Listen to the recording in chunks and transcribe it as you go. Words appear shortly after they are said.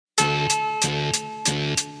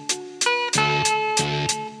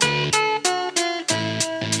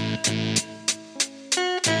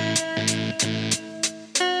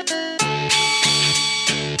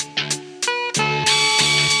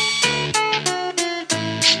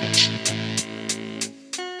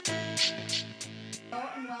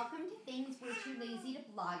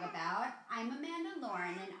vlog about. I'm Amanda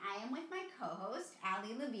Lauren, and I am with my co-host,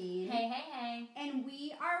 Allie Levine. Hey. And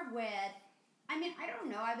we are with, I don't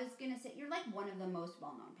know, I was going to say, you're like one of the most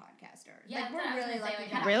well-known podcasters. Yeah, like, we're really lucky.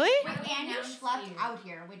 Really? And you schlepped out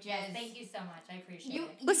here, which is... Thank you so much. I appreciate it.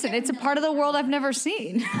 Listen, it's a part of the world I've never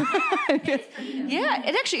seen. Yeah,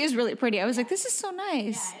 it actually is really pretty. I was like, this is so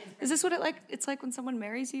nice. Yeah, is this what it's like when someone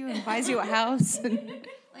marries you and buys you a house?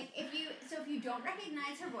 Like, if you don't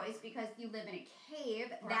recognize her voice because you live in a cave,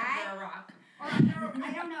 Or under a rock. Or under,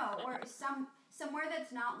 I don't know, or somewhere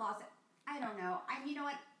that's not lost. I don't know. You know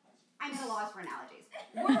what? I'm at a loss for analogies.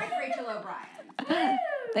 We're with Rachel O'Brien.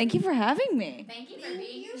 Thank you for having me. Thank you for Thank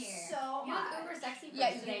being you here. so You much. look uber sexy for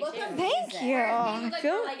Yeah, you today, look too. amazing. Thank you. We I like,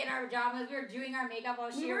 feel were like in our pajamas. We were doing our makeup while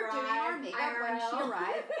she We were arrived. doing our makeup when she IRL.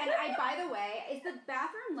 arrived. And by the way, is the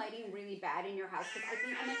bathroom lighting really bad in your house? Because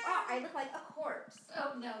I'm like, oh, I look like a corpse.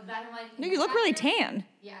 Oh no, that one. No, you look really tan.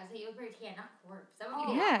 Yeah, so you look very tan, not corpse. That Oh, would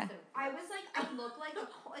be the yeah. opposite of I corpse. was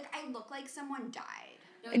like, I look like someone died.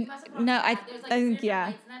 No, you must have put on No, the I- back. There's, like, I three think, different yeah.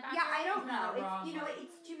 lights in that Yeah, I bathroom. don't It's not know. a wrong It's light.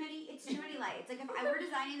 it's too many lights. Like if I were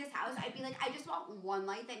designing this house, I'd be like, I just want one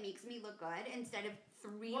light that makes me look good instead of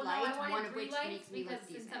three Well, lights, no, I one wanted of three which lights makes me because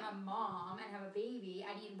look since decent. I'm a mom and have a baby,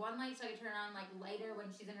 I need one light so I can turn on like lighter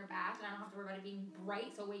when she's in her bath, and I don't have to worry about it being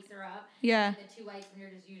bright so it wakes her up. Yeah. And the two lights when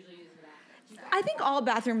you're just usually using the bathroom. So. I think all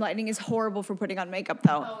bathroom lighting is horrible for putting on makeup,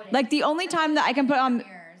 though. Oh, it is. Like, the only time that I can put on...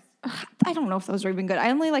 Mirrors. I don't know if those are even good.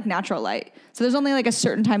 I only like natural light. So there's only like a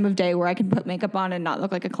certain time of day where I can put makeup on and not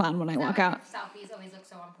look like a clown when I walk out. Selfies always look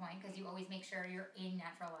so on point because you always make sure you're in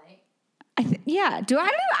natural light. Yeah. I don't feel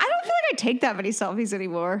like I take that many selfies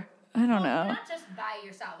anymore. I don't know. Not just by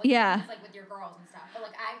yourself. Like, Yeah. It's like with your girls and stuff. But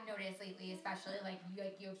like I've noticed lately, especially like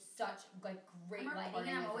you have such like great I'm lighting, recording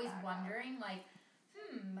and I'm this always back. wondering like,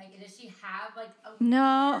 does she have like a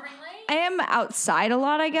No, ring light? I am outside a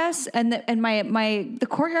lot, I guess, and the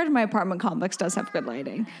courtyard of my apartment complex does have good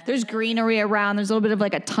lighting. There's greenery around. There's a little bit of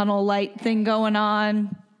like a tunnel light thing going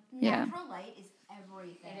on. Yeah, Natural light is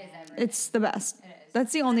everything. It is everything. it's the best. It is.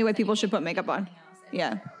 That's the only way people should put makeup on. Nothing else is Yeah.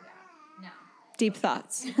 true, yeah. Deep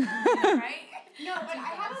thoughts. No. Right? No, but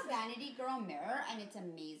I have a Vanity Girl mirror and it's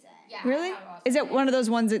amazing. Yeah. Really? I also Is it think- one of those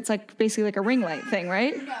ones? It's like basically like a ring light thing,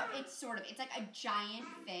 right? No, it's like a giant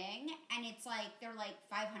thing, and it's like they're like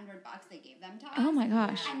 $500 they gave them to us. Oh my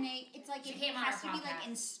gosh. And it's like She it came on has our to be like podcast.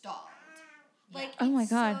 installed. Yeah. Like Oh my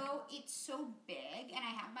it's God. it's so big, and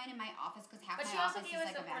I have mine in my office because half But my she also office gave is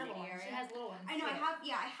us like a a portable vanity one. area. She has little ones. I know. too. I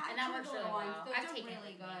have And that two works little really ones. well. Those I've are taken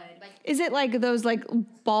really it with me. good. Like, Is it like those like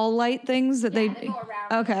ball light things that yeah, they go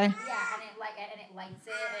around. Okay. Yeah, and it lights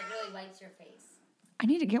it, and it really lights your face. I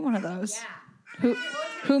need to get one of those. Yeah.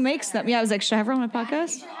 Who makes them? Yeah, I was like, should I have her on my You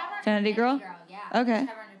podcast? should have her Vanity Girl? Yeah. Okay. You should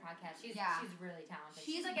have her on your podcast. She's really talented.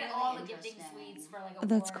 She's She's like at really all the gifting interesting. suites for like Oh, awards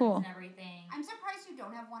that's cool. and everything. I'm surprised you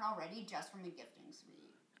don't have one already just from a gifting suite.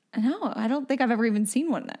 No, I don't think I've ever even seen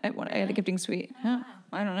one at a gifting suite. Yeah, wow.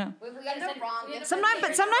 I don't know. We gotta the send- wrong we have to gift- put Sometimes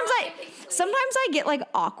pictures in the wrong I get like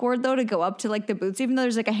awkward though to go up to like the booths, even though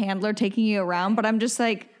there's like a handler taking you around. But I'm just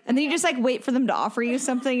like, and then you just like wait for them to offer you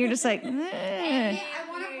something. You're just like, eh. I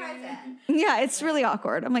want a present. Yeah, it's really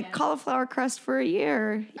awkward. I'm like cauliflower crust for a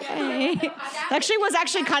year. Yay! Actually, was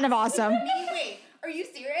actually kind of awesome. Wait, are you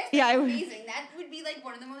serious? Yeah, That's I- amazing. That would be like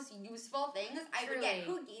one of the most useful things I would get.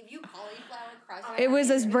 Truly. Who gave you cauliflower crust? Oh, It was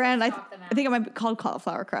this Let's brand. I swap them out. think it might be called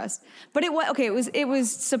cauliflower crust. But it was okay. It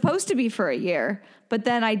was supposed to be for a year, but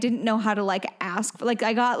then I didn't know how to like ask. Like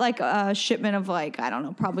I got like a shipment of like I don't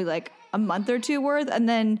know, probably like a month or two worth, and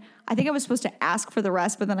then I think I was supposed to ask for the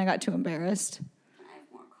rest, but then I got too embarrassed. I have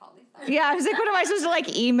more cauliflower. Yeah, I was like, what am I supposed to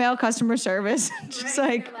like email customer service? Just Right?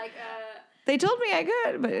 like You're like, they told me I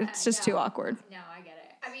could, but it's just no. too awkward. no, I get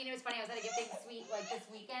it. I mean, it was funny. I was at a gifting suite like this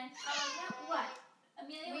weekend. What?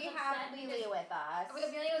 Amelia We was have upset Lily because- with us.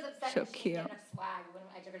 Amelia was upset So because she didn't cute. get enough swag when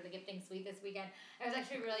I took her to the gifting suite this weekend. It was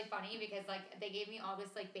actually really funny because like they gave me all this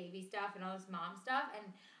like baby stuff and all this mom stuff, and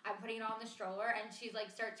I'm putting it all in the stroller, and she's like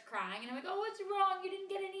starts crying, and I'm like, oh, what's wrong? You didn't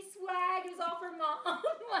get any swag. It was all for mom.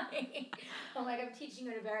 I'm like, I'm teaching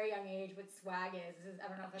you at a very young age what swag is. I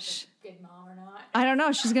don't know if that's a good mom or not. I don't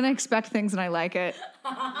know. She's gonna expect things, and I like it.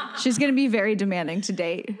 She's gonna be very demanding to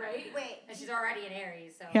date. Right? Wait, And she's already an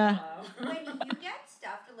Aries, so Yeah. hello. when you get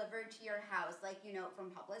stuff delivered to your house, like from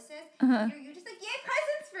Publicis, Uh-huh. you're just like, yay,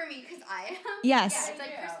 presents for me, because I am. Yes. Yeah, it's like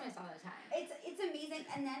Yeah. Christmas all the time. It's amazing,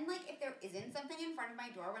 and then like if there isn't something in front of my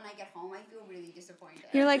door when I get home, I feel really disappointed.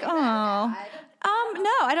 You're like, Is that "Aw." bad?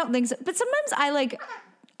 No, I don't think so. But sometimes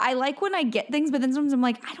I like when I get things, but then sometimes I'm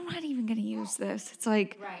like, I'm not even gonna use this. It's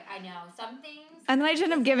like, Right, I know. Some things. and then I just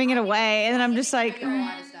end up giving it away, and then I'm just like, I give a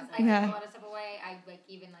lot of stuff I give Yeah. a lot of stuff away. I like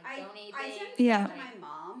even like donate I things. send Yeah. to my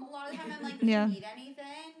mom a lot of the time. I'm like, Yeah. do you need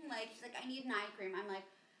anything? night cream. I'm like,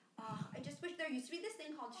 oh, I just wish there used to be this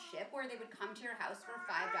thing called Ship where they would come to your house for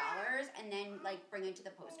 $5 and then like bring it to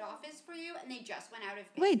the post office for you, and they just went out of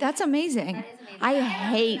business. Wait, that's amazing. That is amazing. I Yeah,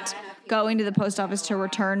 hate not enough people going to the do post that. office to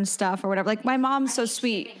return stuff or whatever. Like my mom's so I hate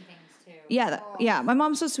sweet. shipping things, too. Yeah, my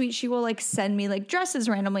mom's so sweet. She will like send me like dresses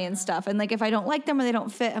randomly and stuff. And like if I don't like them or they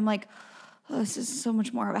don't fit, I'm like, oh, this is so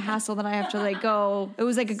much more of a hassle that I have to like go. It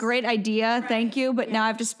was like a great idea, thank you, but now I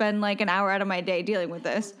have to spend like an hour out of my day dealing with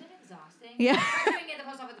this. Isn't it exhausting? Yeah. I'm doing it at the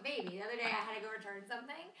post office with the baby. The other day I had to go return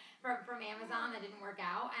something from Amazon that didn't work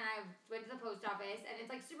out, and I went to the post office, and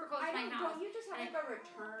it's like super close to my house. Don't you just have like a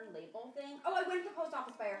return label thing? Oh, I went to the post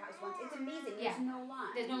office by your house once. It's amazing. There's Yeah. no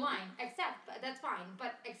line. There's no line, except that's fine.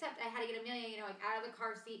 But except I had to get Amelia, like out of the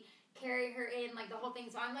car seat, carry her in, like the whole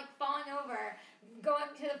thing. So I'm like falling over,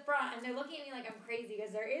 going to the front, and they're looking at me like I'm crazy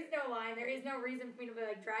because there is no line, there is no reason for me to be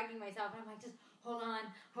like dragging myself. And I'm like, just hold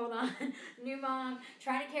on, new mom,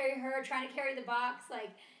 trying to carry her, trying to carry the box,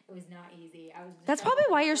 like. It was not easy. I was. Just That's probably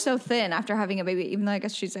why you're so thin after having a baby, even though I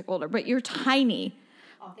guess she's like older, but you're tiny.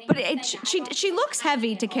 Oh, thank But you. she looks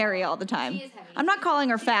heavy to carry all the time. She is heavy. I'm not calling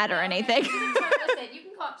her fat or anything. Listen, you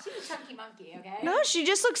can call. She's a chunky monkey, okay? No, she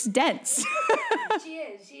just looks dense. She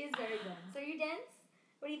is. She is very dense. Are you dense?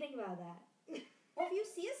 What do you think about that? Well, if you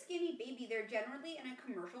see a skinny baby, they're generally in a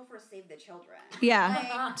commercial for Save the Children.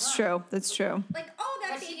 Yeah, it's true. That's true. Like, oh,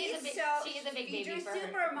 that But she baby is a is big- so. she is a big baby feature for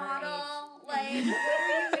her supermodel. Like, what are you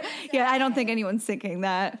gonna say? Yeah, I don't think anyone's thinking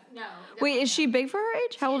that. No. Wait, is she definitely big for her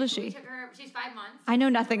age? How old is We she? took her. She's 5 months. I know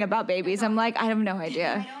nothing about babies. I'm like, I have no I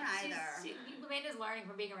idea. don't either. Amanda's learning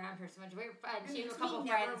from being around her so much. We're fun. It She has makes a couple me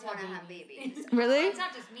never friends who want to have have babies. babies. Really? It's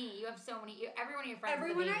not just me. You have so many. Every one of your friends.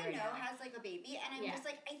 Everyone has a I baby know right now. has like a baby, and I'm Yeah. just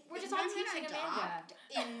like, I We're think just all I'm gonna teaching Amanda. adopt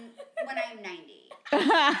when I'm 90.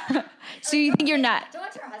 So you think you're not? Don't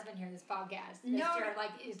let your husband hear this podcast. No, Mr. no.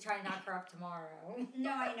 Like is trying to knock her up tomorrow.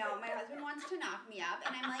 No, I know. My husband wants to knock me up,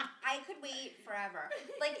 and I'm like, I could wait forever.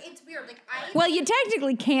 Like, it's weird. Like, Well, you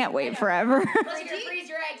technically can't wait forever. Plus, you're gonna freeze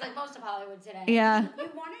your eggs like most of Hollywood today. Yeah. You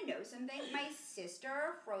want to know something? My sister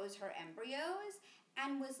froze her embryos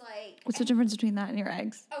and was like, What's the difference between that and your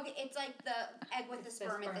eggs? okay, it's like the egg with the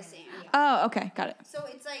sperm at the same. Yeah. Oh, okay, got it. So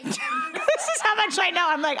it's like, This is how much I know.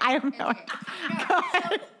 I'm like, I don't know. okay. Go No, so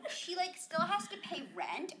ahead. she like still has to pay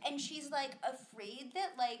rent, and she's like afraid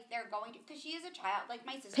that like they're going to, because she is a child. Like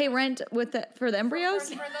my sister Pay rent with the for the embryos.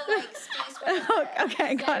 for the like space. With Oh, the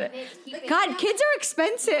okay, got it. Like, God, kids are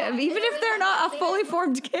expensive, even if they're not a fully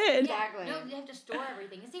formed kid. Exactly. No, you have to store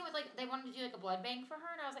everything. The same with like they wanted to do like a blood bank for her,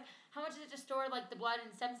 and I was like, how much is it to store like the blood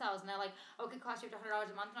and stem cells? And they're like, oh, it could cost you up to $100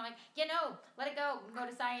 a month. And I'm like, yeah, no, let it go. Go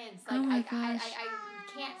to science. Like Oh my I gosh.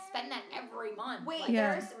 can't spend that every month. Wait, Like,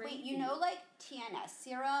 Yeah. wait, you know, like TNS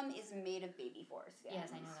serum is made of baby foreskins. Yes,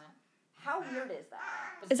 I know that. How weird is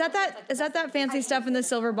that? But Is that still, that? it's, like, Is the that best that fancy I stuff in the think it is.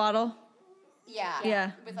 silver bottle? Yeah.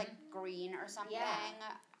 Yeah. With like green or something. Yeah.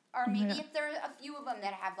 Or maybe Yeah. if there are a few of them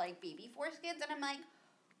that have like baby foreskins, and I'm like,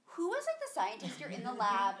 who was like the scientist? You're in the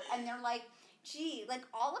lab, and they're like, gee, like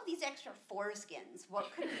all of these extra foreskins,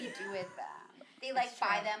 what could we do with them? They like It's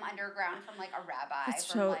buy true. them underground from like a rabbi. It's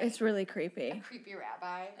from, so like, it's really a creepy. creepy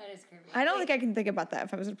rabbi. That is creepy. I don't think I can think about that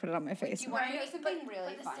if I was to put it on my face. Do you want to know Right, something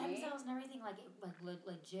really but the funny? stem cells and everything, like,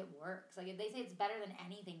 legit works. Like, they say it's better than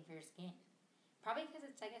anything for your skin. Probably because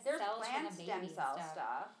it's, I guess, There's cells from plant the stem baby cell and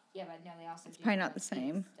stuff. Yeah, but no, they also do. probably not like, the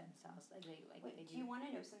same. Stem cells. Like, Wait, they do you want to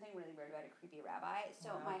know something really weird about a creepy rabbi? So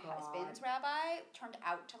Oh, my God. husband's rabbi turned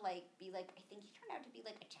out to like be like, I think he turned out to be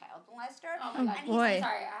like a child molester. Oh Oh, my god, boy.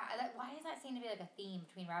 Sorry, why does that seem to be like a theme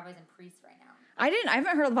between rabbis and priests right now? I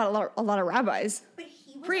haven't heard about a lot of rabbis, But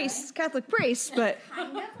he was priests, Catholic priests, but kind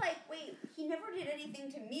of like, wait, he never did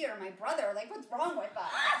anything to me or my brother. Like, what's wrong with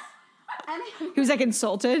us? And he was like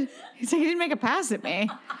insulted. He's like, he didn't make a pass at me.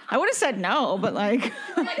 I would have said no, but like,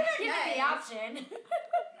 Like, give me Nice. the option.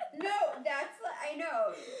 no, that's I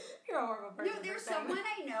know. You're a horrible person. No, there's for saying someone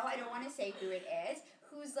I know. I don't want to say who it is,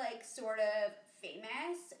 who's like sort of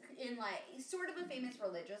famous in like sort of a famous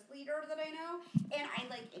religious leader that I know, and I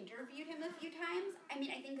like interviewed him a few times. I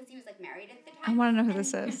mean, I think because he was like married at the I time. want to know who And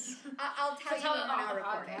this is. I'll tell So tell you him when off I the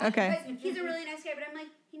record it. podcast. Okay. But he's a really nice guy, but I'm like,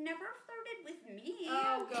 he never flirted with me.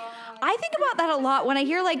 Oh god. I think about that a lot when I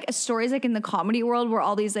hear like stories like in the comedy world where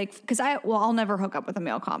all these like, because I'll never hook up with a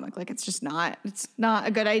male comic. Like it's not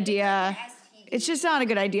a good idea. STD. It's just not a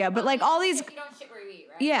good idea. But like all these, You don't shit where you eat,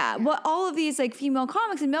 right? yeah, but all of these like female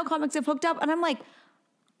comics and male comics have hooked up, and I'm like,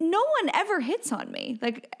 no one ever hits on me.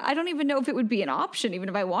 Like I don't even know if it would be an option, even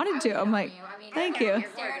if I wanted to. I'm like, thank you. You're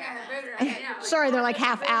staring at her boob right now. Sorry, they're like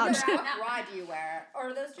half out. What bra do you wear? Or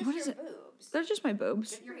are those just What your is it? boobs? They're just my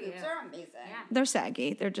boobs. Your for boobs you. are amazing. Yeah. They're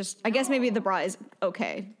saggy. They're just. I guess maybe the bra is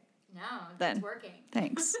okay. No, Then. it's working.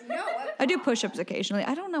 Thanks. No. I do push-ups occasionally.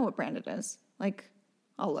 I don't know what brand it is. Like,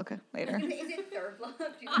 I'll look later. Is it Third Love? Do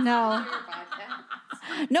you No. sponsor your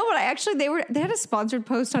podcast? No, but they had a sponsored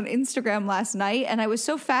post on Instagram last night, and I was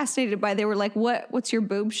so fascinated by. They were like, "What's your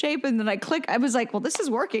boob shape?" And then I was like, "Well, this is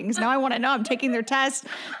working." Because now I want to know. I'm taking their test.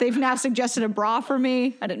 They've now suggested a bra for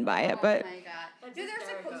me. I didn't buy it, but Oh my god. That's Dude, they're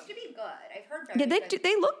hysterical. supposed to be good. I've heard yeah, very good.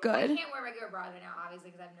 they look I good. can't wear regular bras right now,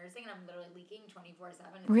 obviously, because I'm nursing and I'm literally leaking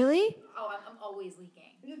 24/7. Really? Oh, I'm always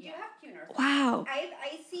leaking. You do have cute nurses. Wow.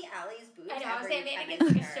 I see Allie's boobs. I know. I'm saying every maybe second it's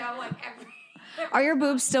like a year. show like every. Are your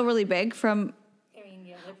boobs still really big from? I mean,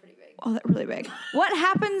 yeah, they're pretty big. Oh, they're really big. What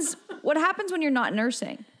happens when you're not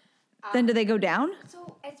nursing? Then do they go down?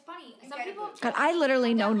 So it's funny. Some get a people. boob God, I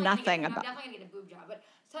literally know I'm nothing about. definitely gonna get a boob job, but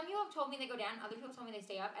some people have told me they go down. Other people have told me they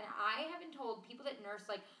stay up, and I have been told people that nurse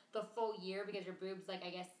like the full year because your boobs like I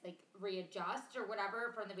guess like readjust or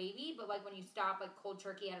whatever from the baby. But like when you stop like cold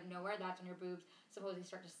turkey out of nowhere, that's when your boobs supposedly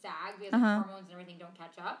start to sag because like, hormones and everything don't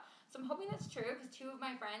catch up. So I'm hoping that's true because 2 of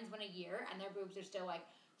my friends went a year and their boobs are still like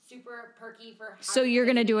super perky for. So you're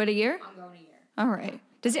gonna do it a year? I'm going a year. All right.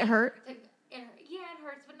 Does it hurt? Yeah, it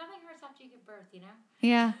hurts, but nothing hurts after you give birth, you know?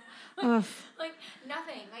 Yeah. Ugh. Like,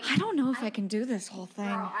 nothing. Like, I don't know if I can do this whole thing.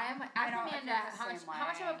 Girl, I am. I don't- I Amanda, feel the how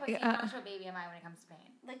much same of a way. pussy, how much of a baby am I when it comes to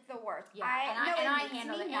pain? Like the worst. Yeah, I makes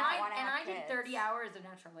handle me it. not wanna And have I did kids. 30 hours of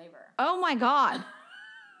natural labor. Oh my god.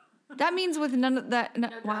 That means with none of that. No,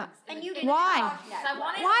 No wow. drugs. And you It- didn't Why? talk yet. I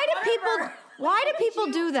wanted Why do whatever. people? Why do people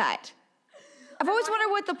do that? I've always wondered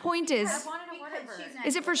what the point I is. wanted a Because whatever. she's not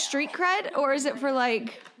Is it for real. street cred or is it for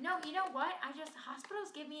like? No, you know what?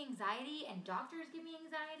 Hospitals give me anxiety and doctors give me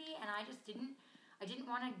anxiety, and I didn't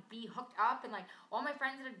want to be hooked up. And like all my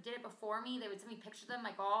friends that did it before me, they would send me pictures of them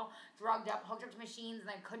like all drugged up, hooked up to machines, and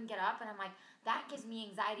I couldn't get up. And I'm like, that gives me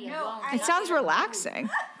anxiety No, alone. I- It sounds relaxing,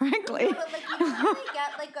 frankly. No, but like you don't really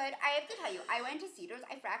get like good. I have to tell you, I went to Cedars.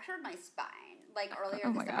 I fractured my spine like earlier Oh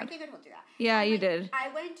this my summer. I God. think I told you that. Yeah, And, you like, did. I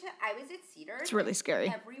was at Cedars. It's really scary.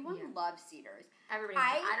 Everyone loves Cedars. Everybody,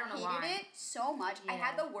 I don't know hated why. it so much. I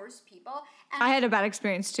had Yeah. the worst people. And I had a bad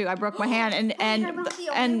experience too. I broke my hand I'm not the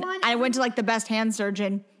only one. I went to like the best hand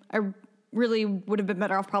surgeon. I really would have been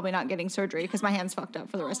better off probably not getting surgery because my hand's fucked up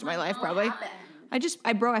for the rest of my life probably. happened?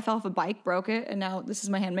 I fell off a bike, broke it, and now this is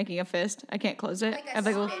my hand making a fist. I can't close it. Like I a have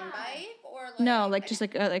spin like bike or like no, like just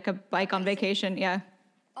like a bike on vacation. Yeah.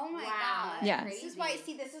 Oh my Wow, god. Yeah. This is why.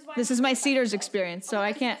 See, this is why. This is my Cedars experience, so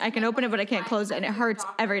I can open it, but I can't close it, and it hurts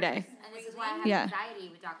every day. And this is why I have Yeah. anxiety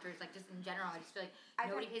with doctors, like just in general. I just feel like I've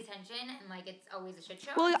nobody had- pays attention and like it's always a shit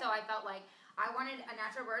show. Well, so I felt like I wanted a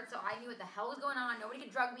natural birth, so I knew what the hell was going on. Nobody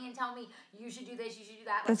could drug me and tell me you should do this, you should do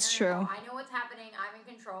that. Like, That's no, true. I know what's happening. I'm in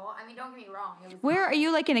control. I mean, don't get me wrong. It was Where are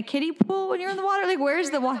you, like in a kiddie pool when you're in the water? Like where's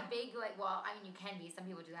the There's water? a big like. Well, I mean, you can be. Some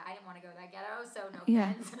people do that. I didn't want to go that ghetto, so no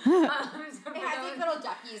Yeah. offense. So It for has those- like little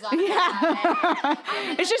duckies on it.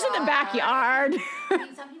 Yeah. It's just in the backyard. I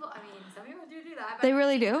mean, some people do that. But They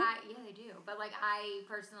really do? Yeah, they do. But like I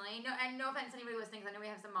personally, no offense to anybody listening, 'cause I know we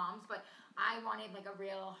have some moms, but I wanted like a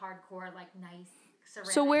real hardcore, like nice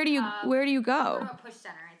ceramic. So where do you tub. go? Go to a push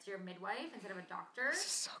center. It's your midwife instead of a doctor. This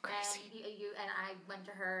is so crazy. And and I went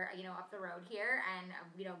to her, up the road here, and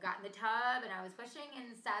got in the tub, and I was pushing,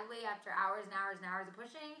 and sadly, after hours and hours and hours of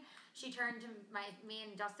pushing, she turned to me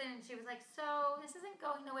and Justin, and she was like, "So this isn't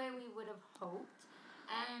going the way we would have hoped."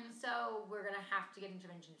 And so we're gonna have to get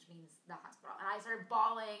intervention, which means the hospital. And I started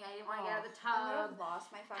bawling. I didn't want to get out of the I would have tub.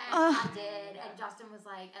 lost my fucking. And I did. And Justin was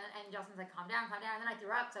like, and Justin's like, calm down. And then I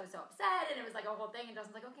threw up, so I was so upset. And it was like a whole thing. And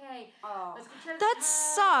Justin's like, okay, Oh. let's get you out of That the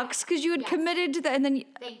tub. sucks because you had Yes. committed to that, and then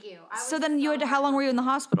Thank you. so then you had to. How long were you in the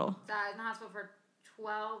hospital? So I was in the hospital for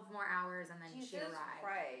 12 more hours, and then she Jesus arrived.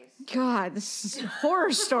 Christ. God, this is a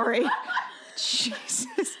horror story. Jesus.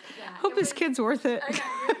 Yeah, Hope it this was- kid's worth it. I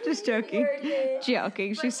know, Just joking. worth it.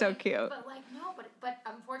 Joking. She's so like, cute. But like no, but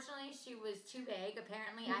unfortunately she was too big.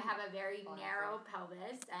 Apparently I have a very narrow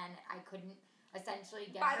pelvis, and I couldn't essentially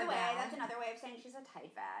get By her the way, down. that's another way of saying she's a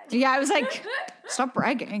tight bag. Yeah, I was like, stop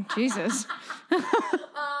bragging. Jesus.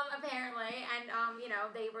 Apparently, and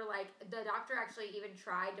they were like, the doctor actually even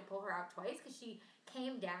tried to pull her out twice because she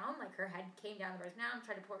came down, like her head came down the birth now, and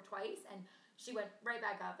tried to pull her twice, and she went right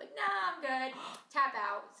back up, like, nah, I'm good, tap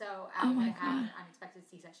out. So I Oh my had an unexpected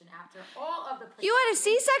C-section after all of the. You had a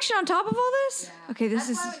C-section on top of all this? Yeah. Okay, this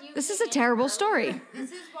That's is why when you this is came a in terrible earlier- story.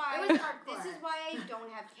 This is why. It was hardcore. This is why I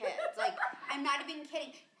don't have kids. Like, I'm not even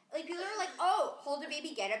kidding. Like, people are like, "Oh, hold a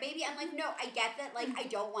baby, get a baby." I'm like, no, I get that. Like, I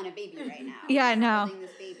don't want a baby right now. Yeah, I I'm know. holding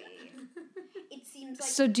this baby. It seems like.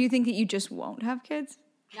 So do you think that you just won't have kids?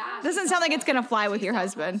 Nah, Doesn't she's sound so like it's gonna fly with she's your so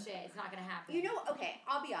husband. bullshit. It's not gonna happen. You know, okay,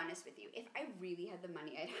 I'll be honest with you. If I really had the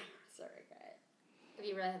money, I'd have a surrogate. If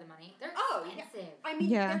you really have the money. They're Oh, yeah. expensive. I mean,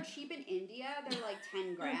 Yeah. they're cheap in India. They're like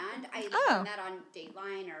 10 grand. I Oh. found that on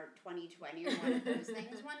Dateline or 2020 or one of those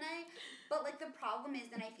things one day. But like the problem is,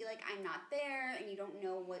 then I feel like I'm not there, and you don't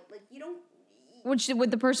know what you don't. Would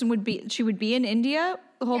the person she would be in India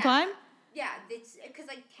the whole Yeah. time? Yeah, it's because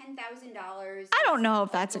like $10,000. I don't know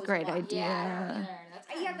if that's a goes great one. idea.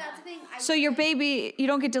 Yeah, that's the thing. So your baby, you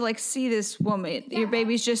don't get to like see this woman. Yeah. Your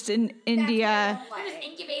baby's just in That's India. what I They're don't just like.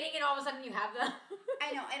 incubating and all of a sudden you have them.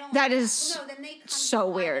 I know. I don't. That like is No, then they come so to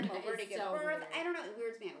fly weird. them over That to is give so birth. weird. I don't know. It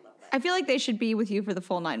weirds me out a little bit. I feel like they should be with you for the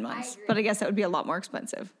full 9 months, agree. but I guess that would be a lot more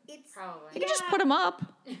expensive. It's Probably. You can just put them up.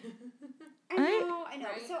 I Right? know.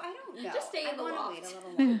 Right? So I don't know. Just stay in the I wanna loft. wait a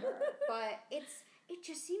little longer, but it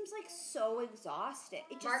just seems like so exhausting.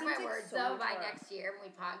 It just Mark seems my like words, so though, much by work. next year when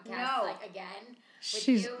we podcast No. like again. With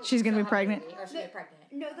She's you, she's gonna she'll be have a pregnant. baby, or she'll be pregnant.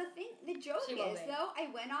 No, the joke She will is be. though I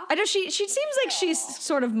went off. I know she seems like she's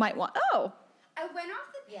sort of might want. Oh, I went off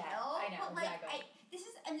the pill. Yeah, I know, But like exactly. this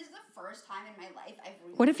is the first time in my life I've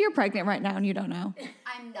really. what if you're pregnant right now and you don't know?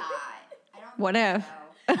 I'm not. I don't. What think if?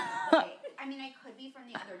 So. I mean, I could be from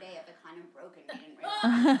the other day if it kind of broken me and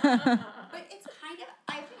realized. But it's kind of,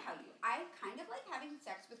 I have to tell you, I kind of like having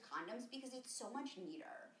sex with condoms because it's so much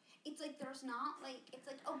neater. It's like there's not like, it's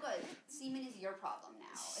like, oh good, semen is your problem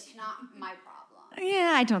now. It's not my problem.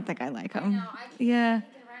 Yeah, I don't think I like I them. know. I can't Yeah.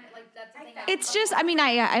 get around it. Like that's the thing. It's just, I mean,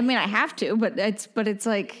 I have to, but it's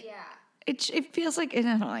like Yeah. it feels like I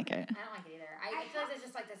don't like it. I don't like it either. I feel like it's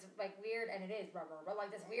just like this like weird, and it is rubber, but like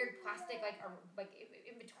this weird plastic like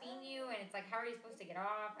in between you, and it's like how are you supposed to get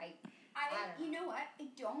off? I don't You know what? I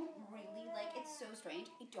don't really like. It's so strange.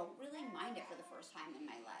 I don't really mind it for the first time in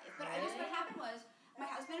my life. But what happened was my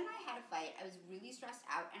husband and I had a fight. I was really stressed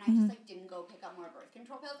out, and I just like didn't go pick up more birth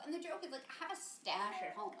control pills. And the joke is like I have a stash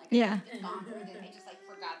at home. Like Yeah. I just gone through this. I just like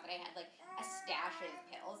forgot that I had like a stash of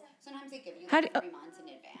pills. Sometimes they give you How like do- 3 months in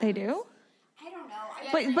advance. They do? I don't know. Yeah,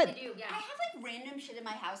 But- sometimes but- they do, yeah. I have like random shit in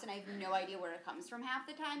my house, and I have no idea where it comes from half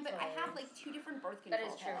the time. But I have like 2 different birth control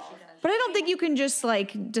That is true. pills. She does. But I don't think you can just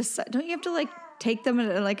like decide. Don't you have to like take them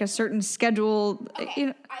at like a certain schedule? Okay, You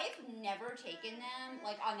know? I've never taken them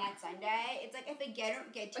like on that Sunday. It's like if I get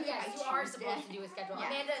to But it yes, by you are Tuesday. supposed to do a schedule. Yeah.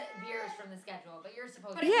 Amanda veers from the schedule, but you're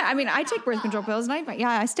supposed to. Yeah, I mean, I take birth control pills, and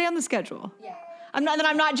I stay on the schedule. Yeah. I'm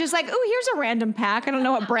not just like, oh, here's a random pack. I don't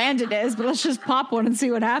know what brand it is, but let's just pop one and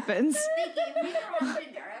see what happens. They gave me the wrong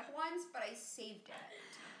generic ones, but I saved it.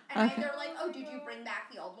 And Okay. they're like, oh, did you bring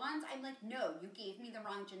back the old ones? I'm like, no, you gave me the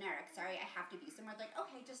wrong generic. Sorry, I have to be somewhere. Like,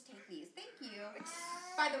 okay, just take these. Thank you.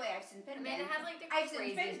 By the way, I've since been Amanda banned. has like the I've since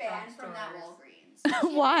been craziest banned from that drugstores.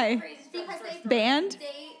 Walgreens. Why? Craziest Because drugstores. they Banned?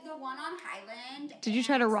 the one on Highland. Did you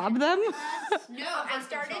try to rob them? No, I Birth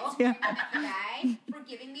started control. suing them the guy for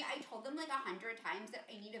giving me. I told them like 100 times that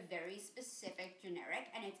I need a very specific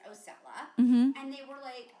generic, and it's Ocella. Mm-hmm. And they were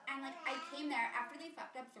like, I came there after they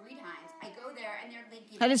fucked up 3 times. I go there and they're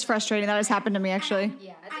like, That is frustrating. That has happened to me actually.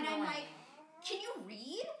 Yeah, that's And I'm annoying. like, can you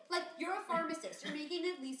read? Like, you're a pharmacist. You're making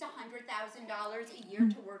at least $100,000 a year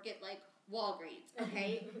to work at like Walgreens.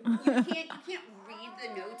 Okay, you can't read the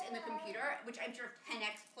notes in the computer, which I'm sure 10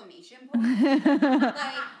 exclamation points.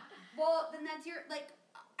 Like, well, then that's your like.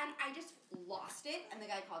 And I just lost it, and the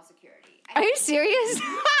guy called security. Are you serious? In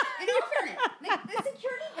all fairness, like, the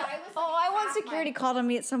security guy was. Oh, like, I want half security my- called on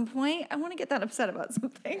me at some point. I want to get that upset about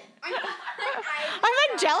something. I'm I'm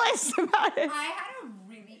like jealous about it. I had a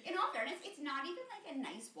really, in all fairness, it's not even like a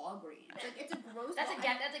nice Walgreens. Like it's a gross. That's a Wal-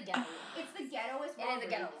 ghetto. It's the ghettoest It Walgreens. is a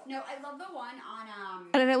ghetto. No, I love the one on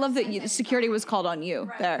And I love that the security was called on you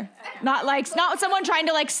Right. there. Not someone trying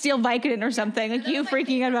to like steal Vicodin or something. Like And you then, like,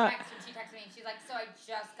 freaking out about. text when she texted me, and she's like, "So I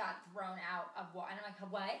just got thrown out of what?" And I'm like,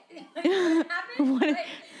 "What? What happened?" What? Like,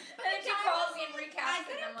 and then she calls me and I recaps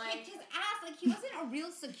could it. have I'm like, kicked his ass. Like he wasn't a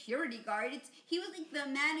real security guard. He was like the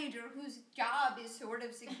manager whose job is sort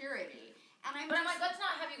of security. And I'm but I'm just, like, let's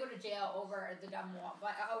not have you go to jail over the dumb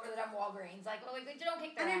Walgreens. Like, well, like they don't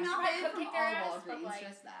kick their and I'm ass. not Right, banned could from kick all their ass, but Walgreens, like,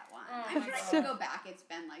 just that one. Oh I'm my sure I God. could go back. It's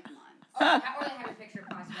been like months. or they have a picture of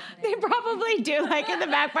plastic. They probably do, like in the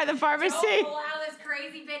back by the pharmacy. Don't allow this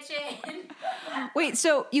crazy bitch in. Wait,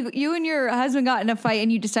 so you and your husband got in a fight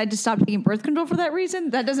and you decided to stop taking birth control for that reason?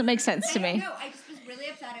 That doesn't make sense to me. No, I just was really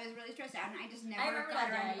upset. I was really stressed out, and I just never remember got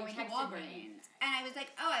that around day. to You going to texted me. Walgreens. And I was like,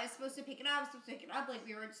 oh, I was supposed to pick it up. Like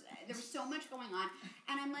there was so much going on,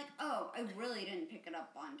 and I'm like, oh, I really didn't pick it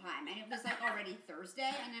up on time, and it was like already Thursday,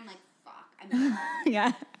 and I'm like, fuck, I'm done.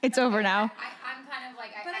 Yeah, it's over now. I'm kind of like,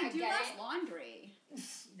 But I do get less it. laundry.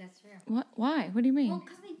 That's true. What? Why? What do you mean? Well,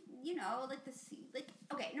 because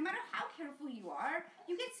okay, no matter how careful you are,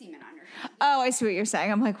 you get semen on your sheets. Oh, I see what you're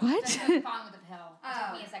saying. I'm like, what? That's like falling with a pill. It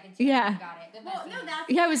took me a second second too. Yeah. I got it. The Well, no, message. that's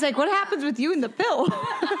Yeah, I was like, what happens with you and the pill?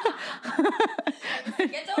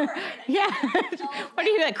 Gets over it. Yeah. What are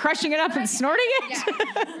you like crushing it up and snorting it?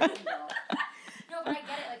 Yeah. No, but I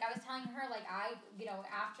get it. Like I was telling her, like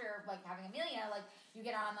after like having Amelia, like you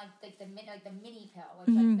get on like the mini pill, which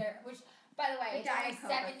Mm-hmm. which by the way, The it's only Diet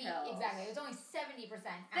Cola 70 pills. exactly. It's only 70%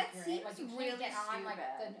 That accurate. seems Like you can't really get on like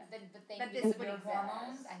stupid. the thing But this with would your exist.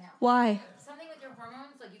 hormones. I know. Why? Something with your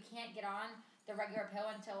hormones, like you can't get on the regular pill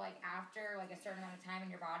until like after like a certain amount of time in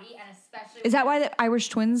your body, and especially Is that why the Irish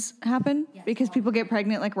twins happen? Yes. Because people get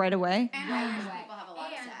pregnant like right away? And Right Irish away. people have a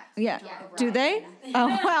lot of And- sex. Yeah. Yeah. Do they?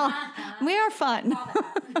 Oh, well, we are fun. all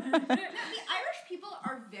that? No, the Irish people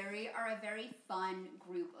are a very fun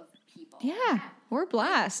group of people. Yeah, we're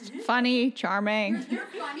blessed. Funny, charming. They're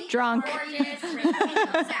funny, Drunk. gorgeous, rich, and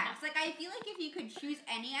no sex. Like I feel like if you could choose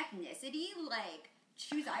any ethnicity, like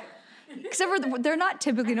choose Irish. Except for they're not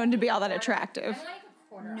typically known to be all that attractive. I'm like a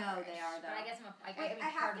quarter. No, Irish, they are, But I though. guess I Wait, can be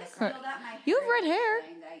I part have to of the steal crowd. that my. You have red hair.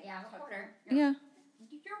 thing that Yeah, I'm a took quarter. from- Yeah.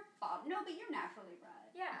 You're Bob. No, but you're naturally red.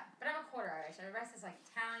 Yeah, but I'm a quarter Irish. And the rest is like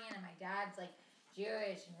Italian, and my dad's like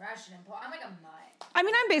Jewish and Russian and Polish. I'm like a mutt. I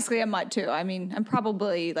mean, I'm basically a mutt too. I mean, I'm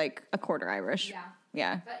probably like a quarter Irish. Yeah,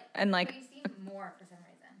 Yeah. but And like, but you seem more for some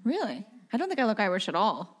reason. really? I don't think I look Irish at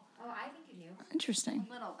all. Oh, I think you do. Interesting.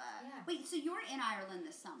 A little bit. Yeah. Wait, so you were in Ireland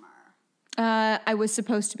this summer? I was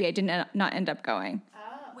supposed to be. I didn't not end up going.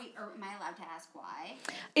 Oh. Wait, am I allowed to ask why?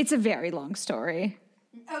 It's a very long story.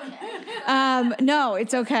 Okay. No,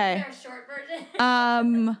 it's okay. Is there a short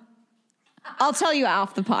version? I'll tell you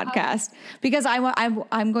off the podcast because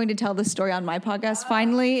I'm going to tell the story on my podcast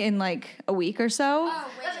finally in like a week or so.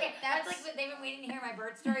 Oh, wait, That's okay. That's that's like they've been waiting to hear my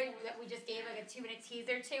birth story that we just gave like a 2-minute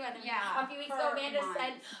teaser to, and then Yeah, a few weeks for ago Amanda said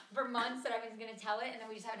months. for months that I was going to tell it, and then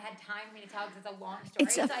we just haven't had time for me to tell because it's a long story.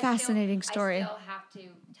 It's a So fascinating story. I still have to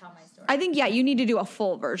tell my story. I think you need to do a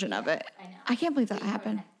full version of it. I know. I can't believe that We haven't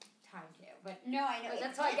happened. had time to, but No, I know. But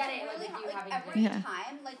that's It's- why I get it's it, like, Really with hard. you Like, having every Yeah.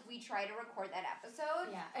 time, like we try to record that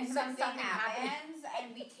episode, Yeah, and something something happens. happens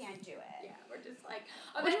and we can't do it. yeah, we're just like.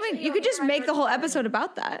 What do you mean? eventually You it'll could be just my make the birth whole story. episode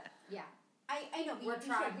about that. Yeah. I know. We're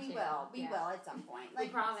trying We to, will. We yeah. will at some point. We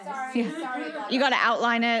Like, promise. sorry, Yeah. sorry about You that. got to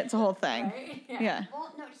outline it. It's a whole thing. Right? Yeah.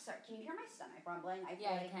 Well, no, just sorry. Can you hear my stomach rumbling? I feel Yeah,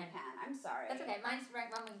 I like you can. can. I'm sorry. That's okay. Mine's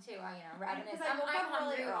rumbling too. Ravenous. Because I I'm woke up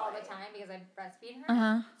hungry really all the early. time because I breastfeed her. Uh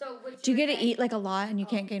huh. So what Do you were get to saying- eat like a lot and you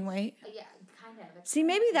can't gain weight? Yeah, kind of. It's See,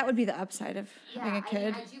 maybe that would be the upside of Yeah, having a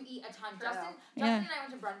kid. I do eat a ton. True. Justin Yeah. and I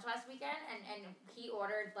went to brunch last weekend, and he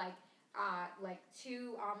ordered like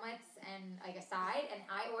 2 omelets and like a side, and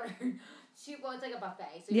I ordered 2. Well, it's like a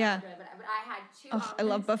buffet, so you Yeah. have to do it, but I had 2 Oh, omelets. I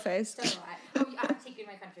love buffets. So do I. Oh, I have to take you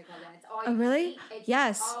to my country club. Then it's all. Oh, you really? can eat. It's,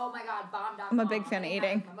 Yes. Oh my god, bomb.com. I'm a big fan of They have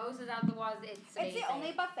eating. Mimosas out the walls. It's It's amazing. the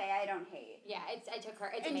only buffet I don't hate. Yeah, I took her.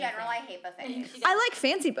 It's In amazing. general, I hate buffets. She I does. like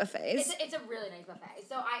fancy buffets. It's a really nice buffet.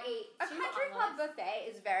 So I ate A 2 country club omelets. buffet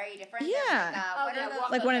is very different. Yeah. Than like, Oh, what yeah, are those?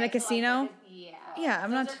 walk Like one in a buffet, so, casino? yeah. Yeah,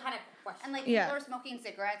 I'm Those not- are kind of questionable. And like Yeah. people are smoking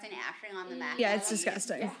cigarettes and ashing on the mat. Yeah, it's It's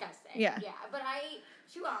disgusting. disgusting. Yeah. Yeah, but I ate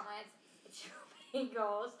 2 omelets, 2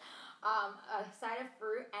 bagels, a side of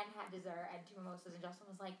fruit, and had dessert and 2 mimosas. And Justin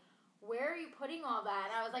was like, "Where are you putting all that?"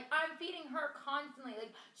 And I was like, "I'm feeding her constantly.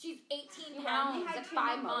 Like she's 18 You pounds only had at 2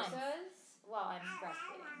 5 months." mimosas? Well, I'm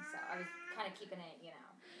breastfeeding, so I was kind of keeping it,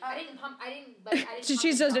 Oh. I didn't pump. I didn't. Like, I didn't She- pump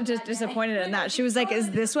She's it so up just that day. disappointed in that. She was like, "Is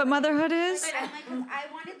this what motherhood is? I'm like, 'cause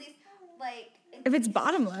I want at least like. If it's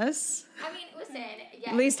bottomless, I mean, listen. Yeah.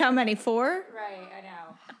 at least how many? 4? Right. I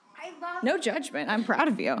know. I love. No judgment. I'm proud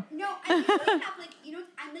of you. No, I usually have like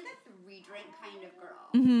I'm like a 3-drink kind of girl.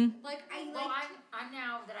 Mm-hmm. Like I like. Well, I'm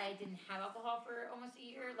now that I didn't have alcohol for almost a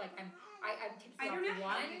year. Like I'm tipsy I off don't know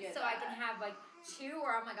how 1, you did so I that. can have like 2,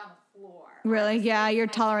 or I'm like on the floor. Really? Yeah, your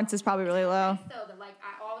My- tolerance is probably really low. So that like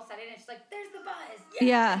all of a sudden it's like there's the buzz.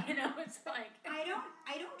 Yeah. You know, it's like.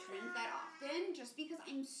 I don't drink that often just because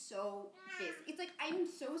I'm so busy. It's like I'm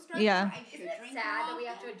so stressed. Yeah. out, I should Isn't it drink sad more that we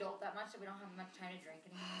have to often. adult that much that we don't have much time to drink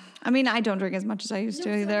anymore? I mean, I don't drink as much as I used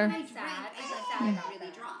No, to so either. when I Sad. drink, I I'm get sad about really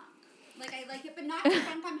that. drunk. Like I like it, but not drunk.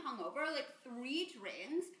 I'm hungover. Like 3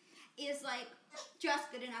 drinks is like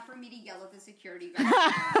just good enough for me to yell at the security guard.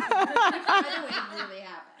 By the way, it really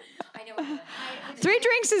happened. I know. What you're- 3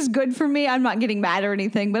 drinks is good for me. I'm not getting mad or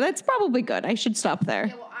anything, but it's probably good. I should stop there.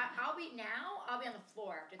 Yeah, well, I'll be on the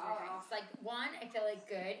floor after 3 drinks. Like 1, I feel like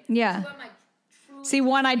good. Yeah. 2, I'm like truly. See,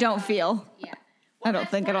 1, I don't buzzed. feel. Yeah. I don't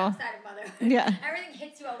think at all. Outside of motherhood. Yeah. Everything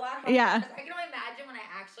hits you a lot harder. Yeah. because I can only imagine when I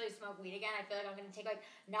actually actually smoke weed again, I feel like I'm gonna take like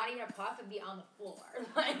not even a puff and be on the floor.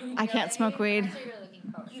 Like, you I know can't what smoke mean? weed. I'm actually really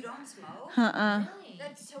looking forward to You it. don't smoke? Really?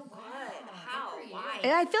 That's so good. Wow, How? good for you. Why?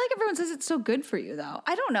 I feel like everyone says it's so good for you, though.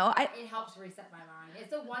 I don't know. It helps reset my mind. It's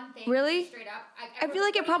the one thing. Really? Straight up. I feel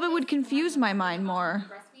like it probably would confuse my mind more.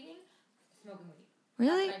 Breastfeeding, smoking weed.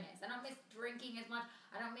 Really? That's what I miss. I don't miss drinking as much.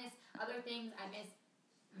 I don't miss other things. I miss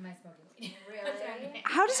my smoking weed. Really? That's what I miss.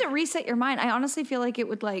 How does it reset your mind? I honestly feel like it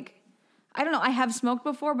would like, I don't know. I have smoked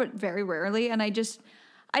before, but very rarely, and I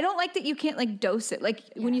don't like that you can't like dose it. Like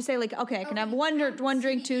when you say like, okay, I can have one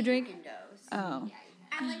drink, two drink. You can dose. Oh Yeah, you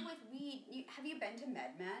can. And like with weed, have you been to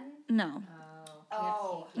MedMen? no,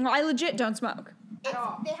 Oh. no, I legit don't smoke. At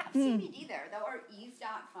all. They have CBD there though, or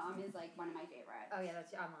ease.com is like one of my favorites. Oh yeah,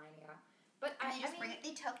 that's online. Yeah. But And I they just mean, bring it.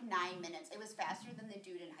 They took 9 minutes. It was faster than the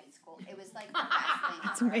dude in high school. It was like the best thing.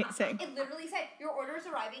 It's ever. amazing. It literally said your order's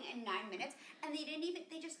arriving in 9 minutes, and they didn't even.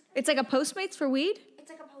 They just. It's like a Postmates for weed. It's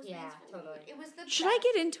like a Postmates. Yeah, for totally. weed. It was the. Should I best.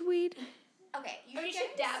 get into weed? Okay, you Or you should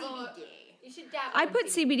should get dabble- CBD. you should dabble. I in put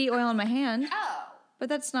CBD oil in my hand, Oh. but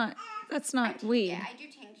that's not I do- weed. Yeah, I do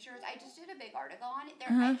tinctures. I just did a big article on it. There,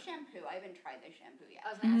 Uh-huh. I have shampoo. I haven't tried the shampoo yet. I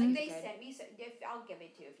was gonna ask Like if they you could. sent me. I'll give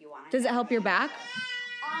it to you if you want. Does it help your back?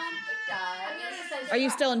 It does. I mean, it says Are you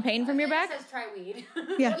still in pain from your It back? says try weed.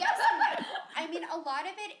 Yeah. Yes and no. I mean, a lot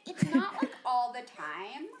of it, it's not like all the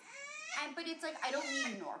time. But it's like I don't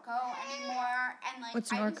need Norco anymore, and like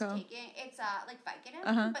What's I Norco? was taking it's like Vicodin,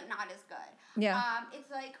 Uh-huh. but not as good. Yeah.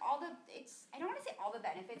 It's like I don't want to say all the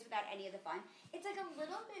benefits without any of the fun. It's like a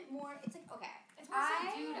little bit more. It's like okay, It's more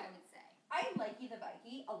subdued, I would say. I like the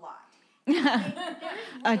Vicky a lot.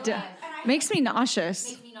 Makes me nauseous.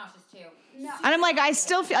 Makes me nauseous too. No, And I'm like, I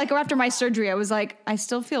still feel like after my surgery, I was like, I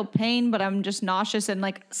still feel pain, but I'm just nauseous and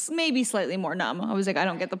like maybe slightly more numb. I was like, I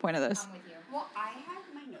don't get the point of this. I'm with you. well, I had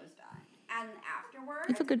my nose done, and afterwards,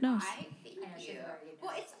 You have a good nose. I thank I know, she you. has a very good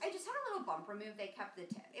Well, nose. I just had a little bump removed. They kept the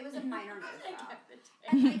tip. It was a minor nose job.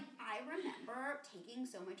 And like I remember taking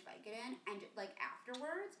so much Vicodin and like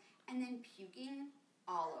afterwards and then puking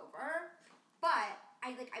all over. But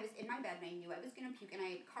I was in my bed and I knew I was gonna puke and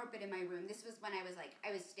I had carpet in my room. This was when I was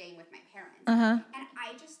staying with my parents. Uh-huh. And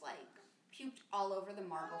I just like puked all over the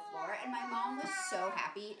marble floor and my mom was so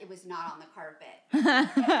happy it was not on the carpet.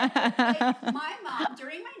 Like my mom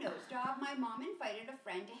during my nose job, my mom invited a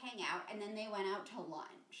friend to hang out and then they went out to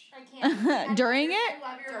lunch. I can't. During it? I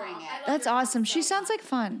love your During mom. it. I love That's your mom awesome. so She sounds much. like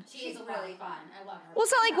fun. She is She's really really fun. fun. I love her. Well,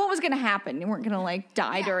 it's not like what was gonna happen. You weren't gonna like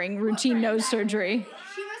die Yeah. during routine nose surgery.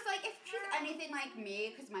 She was like, if she's anything like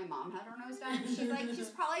me, because my mom had her nose done, she's like, she's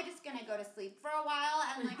probably just gonna go to sleep for a while,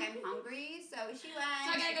 and like I'm hungry, so she went.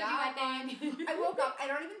 So I she gotta go do got my one. thing. I woke up. I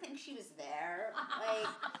don't even think she was there.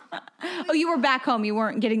 Like, Oh, you were back home. You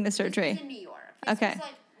weren't getting the this surgery. was in New York. This Okay. was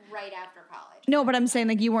like right after college. No, but I'm saying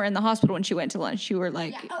like you weren't in the hospital when she went to lunch. You were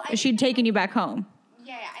like, Yeah. Oh, I- she'd taken you back home.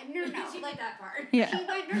 Yeah, no. She Like did that part. Yeah. she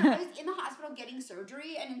went. No, I was in the hospital getting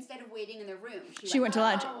surgery, and instead of waiting in the room, She went to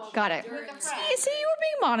lunch. Oh, Got it. during With a the- friend. See, you were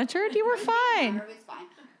being monitored. You were fine. It was fine.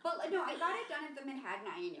 But no, I got it done at the Manhattan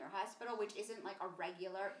Eye and Ear Hospital, which isn't like a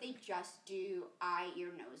regular. They just do eye, ear,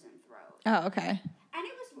 nose, and throat. Oh, okay. And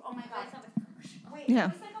it was oh my god. That's not a commercial. Wait, Yeah.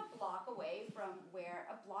 it was like a block away from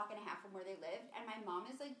a block and a half from where they lived. And my mom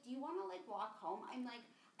is like, "Do you want to like walk home?" I'm like,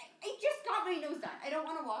 I just got my nose done. I don't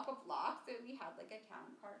want to walk a block. So we had like a town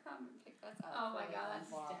car come and pick us up. Oh my for, like, god, a that's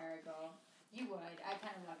walk. hysterical. You would. I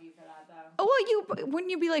kind of love you for that though. Oh, well, wouldn't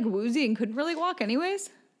you be like woozy and couldn't really walk anyways?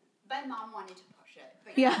 My mom wanted to push it.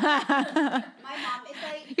 But Yeah. my mom is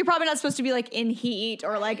like, You're probably not supposed to be like in heat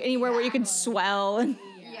or like anywhere where you can swell. And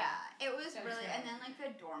yeah, it was So really, true. and then like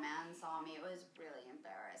the doorman saw me. It was really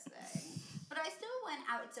embarrassing. But I still went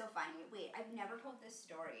out. It's so funny. Wait, I've never told this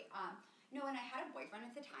story. No, and I had a boyfriend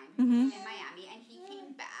at the time who was in Miami, and he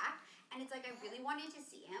came back. And it's like I really wanted to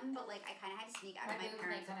see him, but like I kind of had to sneak out of my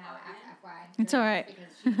parents' apartment. It's all right.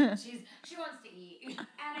 Because she wants to eat.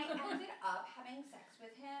 And I ended up having sex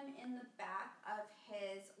with him in the back of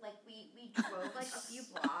his, like, we drove like a few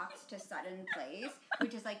blocks to Sutton Place,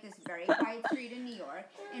 which is like this very quiet street in New York,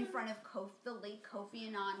 in front of the late Kofi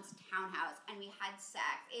Annan's townhouse, and we had sex.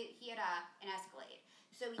 He had an Escalade.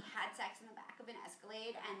 So we had sex in the back of an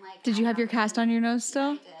Escalade, and like. Did you have your cast on your nose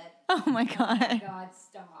still? I did. Oh my Oh my god. god,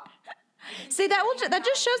 stop. See, that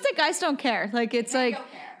just shows that guys don't care. Like it's They like,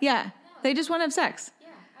 don't care. yeah, they just want to have sex. Yeah,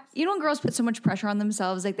 absolutely. You know, when girls put so much pressure on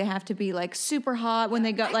themselves, like they have to be like super hot when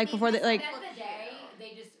they go I like think before they that's like. At the end of the day,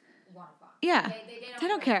 they just want to fuck. Yeah, They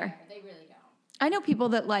don't care. They really don't. I know people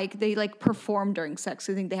that like they like perform during sex.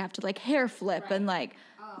 They think they have to like hair flip and like.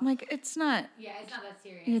 I'm like, it's not. Yeah, it's not that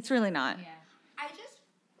serious. It's really not. Yeah. I just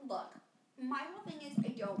look. My whole thing is I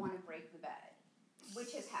don't want to break the bed,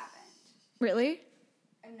 which has happened. Really?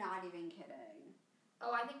 I'm not even kidding.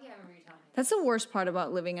 Oh, I think I remember you telling me. That's the worst part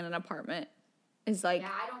about living in an apartment. Is like, Yeah,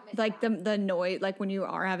 I don't miss like that. the noise, like when you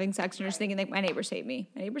are having sex and you're just Right. thinking, like, my neighbors hate me.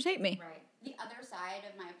 My neighbors hate me. Right. The other side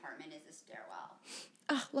of my apartment is a stairwell.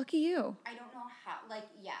 Oh, lucky you. I don't know how. Like,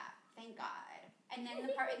 yeah, thank God. And then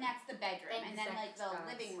the part, and that's the bedroom, and then like the Thanks,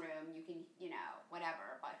 guys. living room, you can,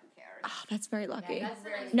 whatever, but who cares? Oh, that's very lucky. Yeah, that's the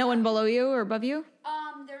nice No one stuff. below you or above you?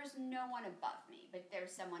 There's no one above me, but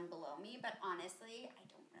there's someone below me. But honestly, I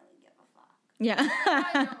don't really give a fuck. Yeah.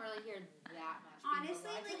 I don't really hear that much.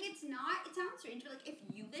 Honestly, like it sounds strange, but like if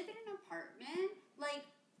you live in an apartment, like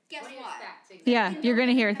guess What do you what? expect? Exactly. Yeah, In you're the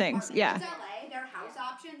gonna hear living things. apartment, Yeah. It's LA. There are house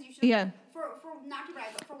options. You should. Yeah. For not to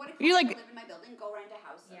brag, but for what it costs You're like- to live in my building, go rent a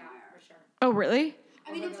house Yeah, somewhere. for sure. Oh, really?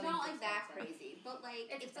 I mean, it's Overbuilding's not like that expensive. crazy, but like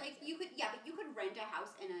It's it's like expensive. but you could rent a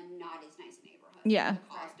house in a not as nice neighborhood. Yeah.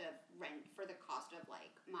 For the cost of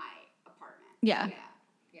like my apartment. Yeah.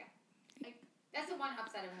 That's the one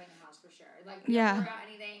upside of having a house for sure. Like, Yeah. you don't worry about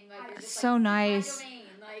anything. Like, you're just So like, nice. My domain.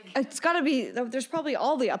 Like, It's gotta be, there's probably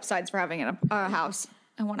all the upsides for having a house.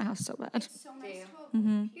 I want a house so bad. It's so nice Damn. to avoid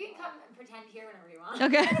Mm-hmm. you can come and pretend here whenever you want.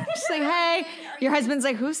 Okay. Just like, hey, your husband's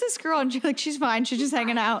like, who's this girl? And you're like, she's fine. She's just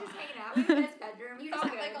hanging out. Just hanging out. We have a nice bedroom. You It's just all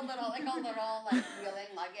have good. like a little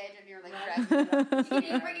wheeling luggage, and you're like dragging it up. You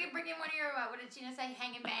can bring in one of your, what did Sheena say?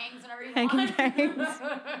 Hanging bangs whenever you Hanging want. bangs.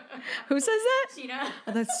 Who says that? Sheena.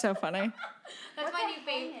 Oh, that's so funny. That's What's my a new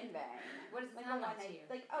favorite. hanging bang? What does it Like a sound one like to night, you?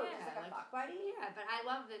 like oh, Yeah, just like a like- fuck buddy. Yeah, but I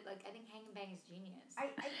love that. Like, I think hanging bang is genius. I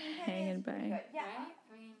think that Hang is and pretty bang. good. Yeah. Right?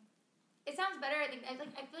 I mean, it sounds better. I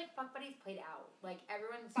feel like fuck buddies played out. Like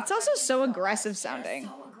everyone's. It's also so aggressive sounding.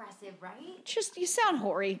 So aggressive, right? Just, you sound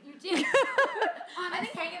hoary. You do. I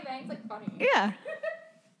think hanging bang's like funny. Yeah.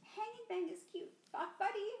 Hanging bang is cute. Fuck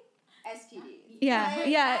buddy. STDs. Yeah. Right,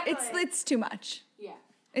 Yeah. exactly. It's too much. Yeah.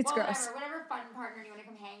 It's Well, gross. Whatever fun partner you want to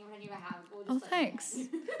come hang when you have. We'll Oh, just let you thanks. hang.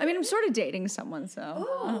 I mean, I'm sort of dating someone, so.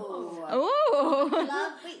 Ooh. Oh.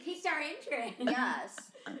 Love. Wait. Piqued our interest.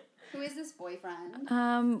 Yes. Who is this boyfriend?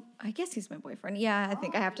 I guess he's my boyfriend. Yeah, I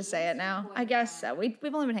think I have to say it now. I guess so. We've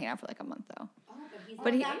only been hanging out for like a month though. Oh, but he's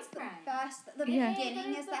But a he- That's the friend. best. The Yeah.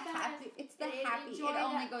 beginning That is the best. happy. It's the It- happy. enjoy It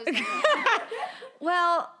only that. goes down.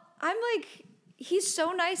 Well, I'm like, he's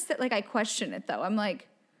so nice that like I question it though. I'm like,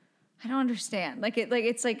 I don't understand.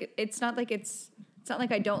 It's not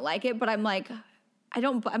like I don't like it, but I'm like,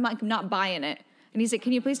 I'm like not buying it. And he's like,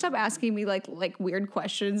 can you please stop asking me like weird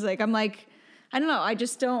questions? Like I'm like, I don't know. I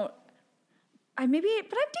just don't. But I've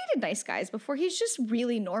dated nice guys before. He's just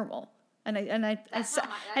really normal, and That's how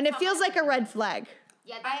my- and that's it how feels my like a red flag.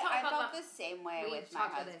 Yeah, I that's how felt the same way We've with my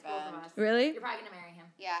talked about this, both of husband. us. Really? You're probably gonna marry him.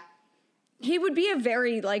 Yeah. He would be a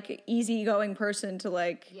very like easygoing person to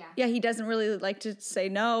like. Yeah. He doesn't really like to say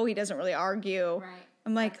no. He doesn't really argue. Right.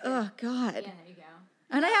 I'm like, That's it. oh God. Yeah, there you go.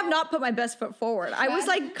 And I have not put my best foot forward. I was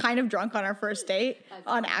like kind of drunk on our first date That's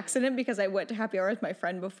on funny. accident because I went to happy hour with my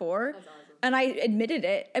friend before. That's awesome. And I admitted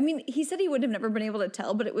it. I mean, he said he would have never been able to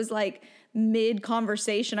tell, but it was like mid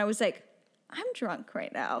conversation. I was like, I'm drunk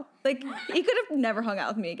right now. Like he could have never hung out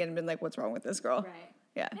with me again and been like, what's wrong with this girl? Right.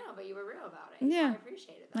 Yeah. No, but you were real about it. Yeah. I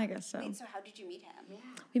appreciated that. I guess so. Wait, so how did you meet him? Yeah.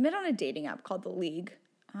 We met on a dating app called The League.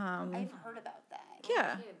 I've heard about that.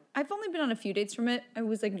 Yeah. too. I've only been on a few dates from it. I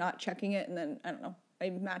was like not checking it, and then I don't know. I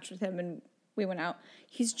matched with him and we went out.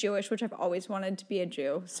 He's Jewish, which I've always wanted to be a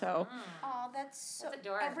Jew. So, Oh, that's so. That's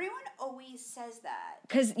adorable. Everyone always says that.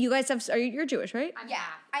 because you guys have, you're Jewish, right? I'm Yeah,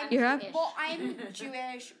 half. I'm You're half? Jewish. Well, I'm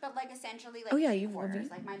Jewish, but like essentially like Oh, yeah, you quarters. will be.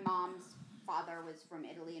 Like my mom's father was from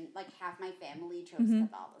Italy, and like half my family chose Mm-hmm.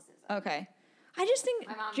 Catholicism. Okay. I just think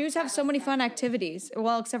My mom's Jews have so many fun Catholic. activities.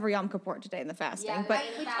 Well, except for Yom Kippur today and the fasting. Yeah, but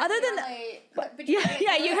they- other than that, that, but yeah,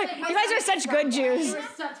 yeah, you guys are such good Jews. We're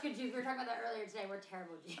such good Jews. We were talking about that earlier today. We're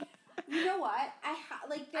terrible Jews. You know what?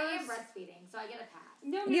 Like I am there's breastfeeding, so I get a pass.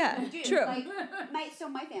 no, Yeah, you do. true. Like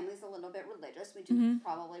my family's a little bit religious, which Mm-hmm. is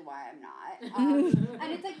probably why I'm not.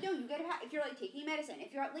 And it's like no, you gotta have if you're like taking medicine.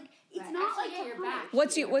 If you're like it's Right. not Actually, like yeah, to you're back.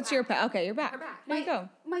 punish you. What's your back? Okay, you're back. We're back. There you go.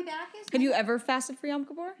 My back is. Have you ever fasted for Yom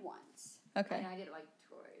Kippur? Once? Okay. And I did it like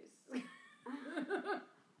twice.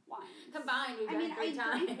 Once. Combined, we've I done mean, three I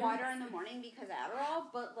times. drink water in the morning because Adderall,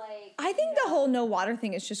 but like. I think the whole no water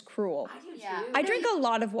thing is just cruel. I do Yeah. too. I drink a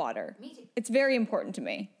lot of water. Me too. It's very important to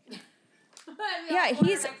me. We Yeah, all order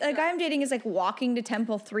he's extra. the guy I'm dating is like walking to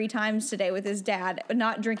temple 3 times today with his dad, but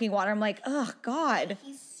not drinking water. I'm like, oh God.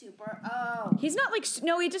 He's super. Oh. He's not like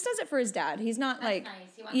no, he just does it for his dad. He's not That's like nice.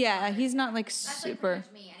 He wants to yeah, honor he's him. not like That's super.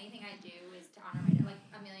 like pretty much me. Anything I do is to honor my dad. Like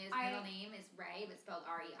Amelia's middle name is Ray, but spelled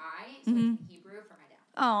R-E-I, so it's Hebrew for my dad.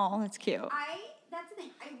 Oh, that's cute. That's the thing.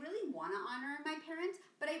 I really want to honor my parents,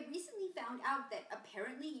 But I recently found out that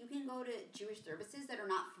apparently you can go to Jewish services that are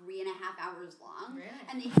not 3.5 hours long. Really?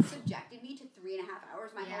 And they have subjected me to 3.5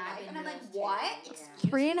 hours my whole I've life. been And I'm to like, those too.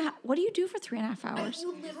 what? Yeah. What do you do for 3.5 Like, hours?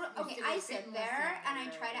 you literally, okay, You I sit sit and there listen and I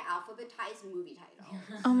or- try to alphabetize movie titles.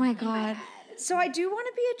 Oh my in my God. head. So I do want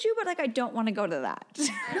to be a Jew, but like I don't want to go to that.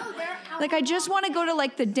 No, they're Like I just want to go to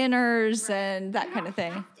like the dinners and that You kind of don't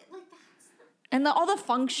thing. have to- like, that's the And all the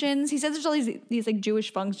functions. He says there's all these like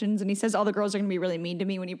Jewish functions, and he says all the girls are gonna be really mean to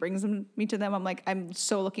me when he brings me to them. I'm like, I'm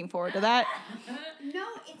so looking forward to that No,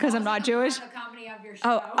 it's because I'm not Jewish. The comedy of your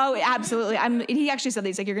show. Oh, absolutely. He actually said that.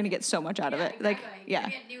 He's like, you're gonna get so much out of it. Like, Exactly. yeah.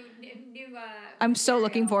 You get new I'm so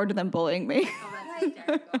looking material. forward to them bullying me. Oh, that's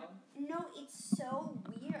hysterical. No, it's so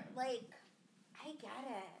weird. Like, I get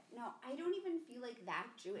it. No, I don't even feel like that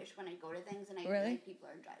Jewish when I go to things and I feel Really? like people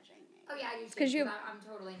are judging me. Oh yeah, I usually 'Cause you- I'm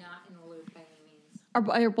totally not in the loop by any means.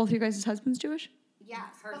 Are both your guys' husbands Jewish? Yes,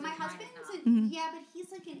 Hers but my is, mine is husband's not. yeah, but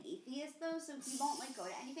he's like an atheist though, so he won't like go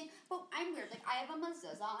to anything. But I'm weird. Like I have a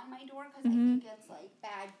mezuzah on my door because I think it's like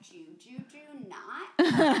bad juju, not.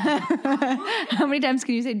 How many times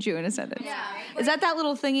can you say Jew in a sentence? Yeah. Is that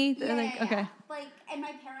little thingy? Yeah, Like, yeah, okay. yeah. Like, and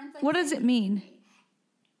my parents like. What does say it mean? to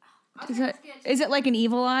me. Okay, Is it like an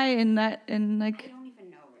evil eye in that I like? don't even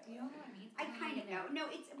know really. You know what I mean? I kind of know. No,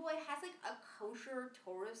 it has like a kosher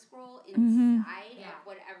Torah scroll Mm-hmm. inside Yeah. of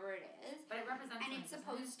whatever it is. But it represents And life, it's doesn't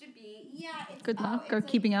supposed to be, it's Good luck it's or like-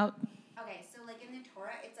 keeping out. Okay, so like in the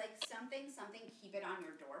Torah, it's like something, keep it on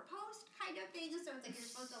your doorpost kind of thing. So it's like you're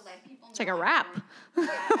supposed to let people know. It's like a on rap. your-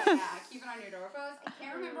 yeah, keep it on your doorpost. I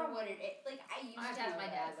can't remember what it is. Like I used I have to to ask know my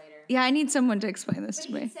this. dad later. Yeah, I need someone to explain this But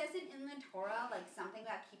to me. it says it in the Torah, like something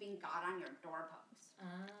about keeping God on your doorpost.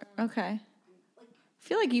 Okay. Like, I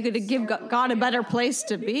feel like you could give God a better place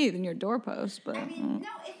to be than your doorpost, but I mean, no,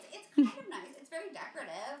 it's kind of nice. It's very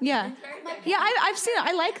decorative. yeah, It's very Like, good. yeah. I've seen it.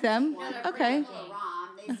 I like them. One they're for Okay. Nicole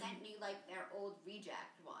Ram. They sent me like their old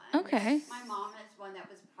reject one. Okay. My mom has one that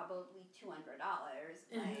was probably $200,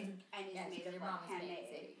 like, and is Yeah, made your of mom like is handmade.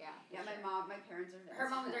 fancy. Yeah. Yeah, for sure. my parents are. Her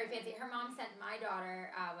mom was very fancy. Her mom sent my daughter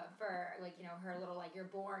for like her little like you're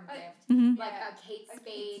born gift, Mhm. like Yeah. a Kate A Kate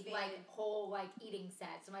Spade Spade. like whole like eating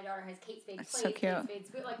set. So my daughter has Kate Spade That's plates, so cute. Kate Spade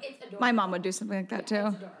spoon. Like it's adorable. My mom would do something like that Yeah, too.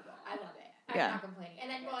 It's adorable. I love it. I'm Yeah. not complaining. And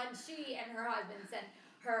then and she and her husband sent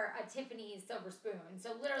her a Tiffany's silver spoon.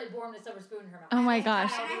 So literally born with a silver spoon in her mouth. Oh my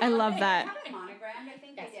gosh, I love I that. had it monogrammed. I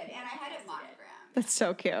think I Yes, did, and I had yes, it you did. monogrammed. That's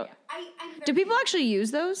so cute. I'm Do people actually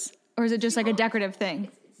use those, or is it just like a decorative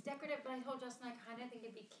thing? It's decorative, but I told Justin I kind of think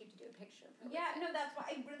it'd be cute to do a picture. of her with Yeah, it. no, that's why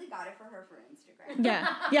I really got it for her for Instagram.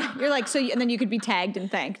 Yeah. You're like and then you could be tagged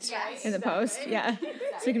and thanked Yes, in the post. exactly. Yeah.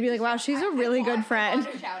 Exactly. So you could be like, wow, she's a really good friend.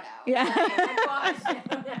 Shout out. Yeah.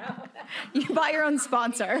 Yeah. You bought your own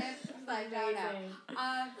sponsor. But no, Amazing.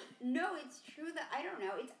 no, it's true that I don't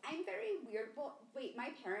know. I'm very weird. Well, wait, my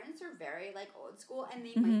parents are very like old school, and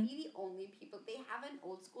they might be the only people. They have an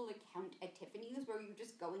old school account at Tiffany's where you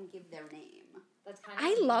just go and give their name. That's kind of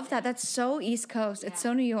I love that. That's so East Coast. It's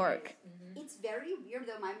so New York. It's very weird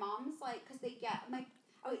though. My mom's like, because they get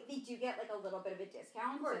they do get like a little bit of a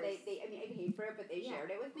discount. Of So course. I mean, I paid for it, but they Yeah,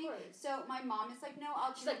 shared it with me. course. So my mom is like, no,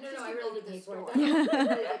 I'll She's like, no, just I to really go did to the pay for it. store. I really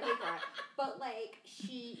did pay for it. But like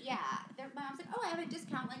my mom's like, oh, I have a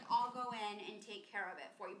discount. Like I'll go in and take care of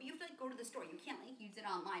it for you. But you have to like go to the store. You can't like use it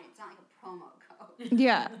online. It's not like a promo code.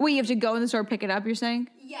 Yeah. Wait, you have to go in the store pick it up, you're saying?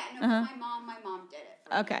 Yeah, no. Uh-huh. But my mom did it.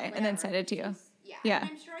 For Okay, me, and then whatever. send it to you. Yeah. Yeah. And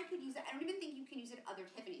I'm sure I could use it. I don't even think you can use it at other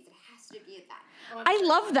Tiffany's. It has to be at that. I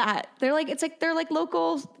love that. They're like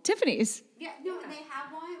local Tiffany's. Yeah, no, and they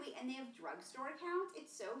have one, and they have drugstore accounts.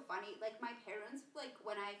 It's so funny. Like my parents, like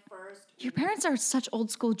when I first. Your parents are such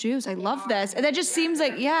old school Jews. I love are. this. And that just seems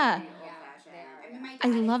like, yeah. Yeah, they are. I mean, my I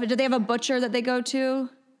dad love it. Do they have a butcher that they go to?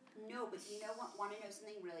 No, but you know what? Want to know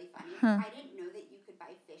something really funny? Huh. I didn't know that you could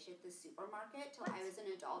buy fish at the supermarket till I was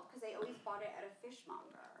an adult because I always bought it at a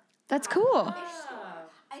fishmonger. That's cool. Fish store.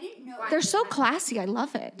 I didn't know. They're so classy. I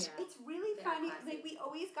love it. Yeah. It's really They are funny. classy. Like we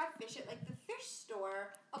always got fish at like the fish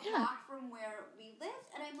store a Yeah. block from where we lived,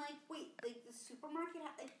 and I'm like, wait, like the supermarket?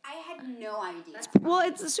 Like I had no idea. Well,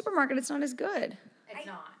 it's a supermarket. It's not as good. It's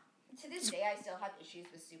not. To this day, I still have issues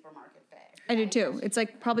with supermarket fish. I do too. It's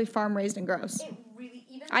like probably farm raised and gross. It really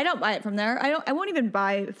even. I don't buy it from there. I won't even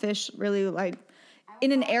buy fish really like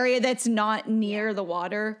in an area that's not near the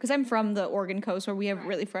water because I'm from the Oregon coast where we have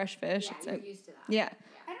really fresh fish. Yeah, It's you're like, used to that. yeah.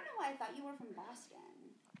 I don't know why I thought you were from Boston.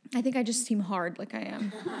 I think I just seem hard like I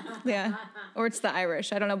am. Yeah. Or it's the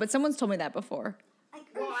Irish. I don't know, but someone's told me that before. Like,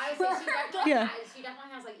 Well, I would say Yeah. she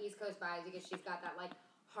definitely has like East Coast vibes because she's got that like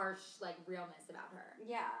harsh like realness about her.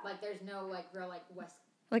 yeah. Like there's no like real like West.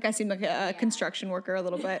 Like I seem like a construction worker a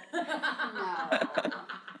little bit. No.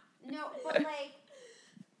 No, but like,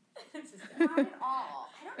 Not at all.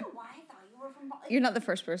 I don't know why I thought you were from. Like, You're not the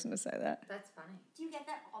first person to say that. That's funny. Do you get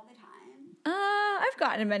that all the time? I've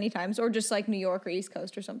gotten it many times, or just like New York or East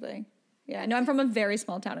Coast or something. Yeah, no, I'm from a very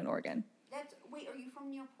small town in Oregon. Wait, are you from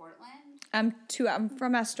near Portland? I'm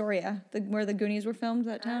from Astoria, where the Goonies were filmed.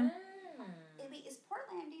 That town. Wait, is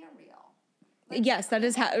Portlandia real? Yes, that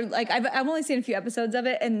is how. Like I've only seen a few episodes of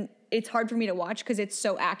it, and it's hard for me to watch because it's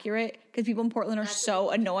so accurate. Because people in Portland are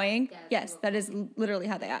so annoying. Yeah, Yes, that is literally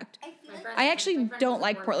how they act. I feel like I actually don't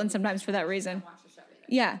like Portland sometimes for that reason.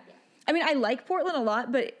 Yeah, I mean I like Portland a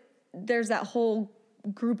lot, but there's that whole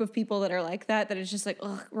group of people that are like that it's just like,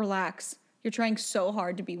 ugh, relax. You're trying so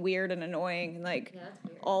hard to be weird and annoying and like that's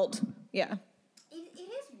weird. alt. Yeah. it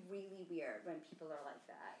is really weird when people are like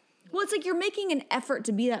that. Well, it's like you're making an effort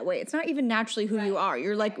to be that way. It's not even naturally who you are.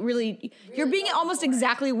 You're like really you're being going almost for it.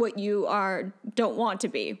 exactly what you don't want to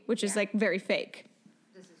be, which is like very fake.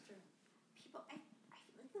 This is true. People, I feel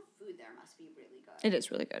like the food there must be really good. It is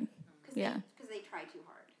really good. Yeah. Because they try too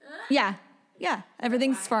hard. Yeah. Yeah.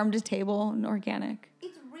 Everything's farm to table and organic.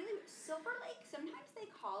 It's really Silver Lake. Sometimes they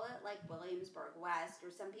call it like Williamsburg West,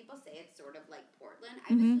 or some people say it's sort of like Portland.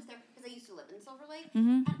 I was just there because I used to live in Silver Lake,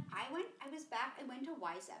 and I went to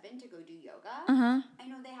Y7 to go do yoga. I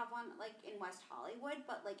know they have one like in West Hollywood,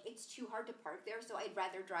 but like it's too hard to park there, so I'd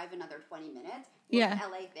rather drive another 20 minutes. Yeah.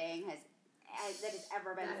 Most LA thing that has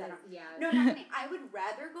ever been said. Yeah. No, not kidding. I would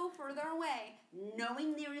rather go further away,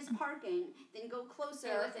 knowing there is parking, than go closer.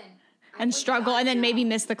 Hey, listen. And struggle and then maybe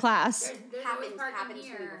miss the class. There's always Happened parking to me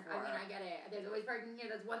here. I before. mean, I get it. There's always parking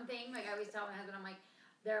here. That's one thing. Like I always tell my husband, I'm like,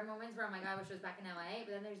 there are moments where I'm like, I wish I was back in LA,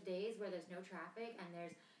 but then there's days where there's no traffic and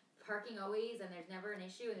there's parking always, and there's never an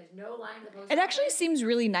issue, and there's no line at the post It actually office. seems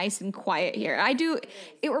really nice and quiet here.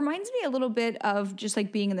 It reminds me a little bit of just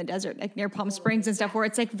like being in the desert, like near Palm Springs and stuff, where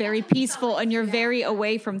it's like very peaceful and you're very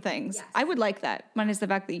away from things. Yes. I would like that. Minus the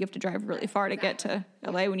fact that you have to drive really far to get to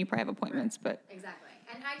LA when you probably have appointments, but Exactly.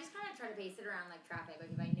 And I just kind of try to base it around like traffic.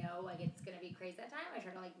 Like if I know like it's gonna be crazy that time, I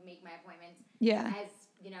try to like make my appointments yeah. as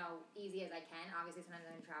easy as I can. Obviously, sometimes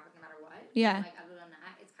I'm in traffic no matter what. Yeah. But, like other than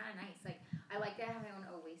that, it's kind of nice. Like I like to have my own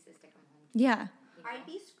oasis to come home to. Yeah. I'd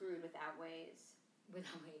be screwed without Waze. With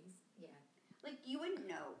always. Yeah. Like you wouldn't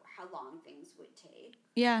know how long things would take.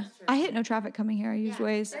 Yeah. That's true. I hit no traffic coming here. I used Yeah.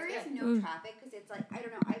 Waze. There is good. no traffic because it's like I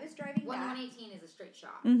don't know. I was driving back. 118 is a straight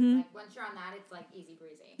shot. Mhm. Like once you're on that, it's like easy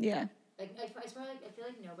breezy. Yeah. Like I feel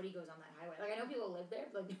like nobody goes on that highway. Like I know people live there,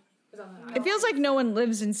 but like nobody goes on that highway. It feels like no one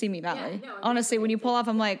lives in Simi Valley. no, Honestly, when you pull off,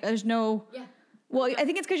 I'm like, there's no. Yeah. Well, I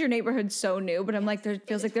think it's because your neighborhood's so new, but I'm like, there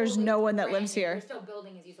feels like there's no one that lives here. They're still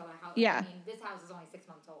building as you saw the house. Yeah. I mean, this house is only 6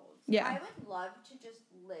 months old. Yeah. I would love to just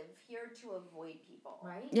live here to avoid people.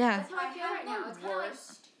 Right? Yeah. That's how I feel right now. It's kind of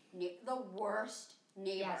like. the worst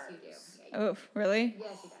neighbors. Yes, you do. Yeah, Oof, really?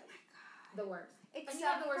 Yes, you do. The worst. And you Except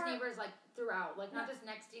have the worst for- neighbors like throughout, like not just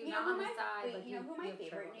next to you, You know not who on the my side. wait, Like you know who my have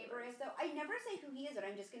favorite terrible neighbor neighbors. is though? I never say who he is, but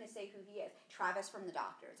I'm just gonna say who he is. Travis from The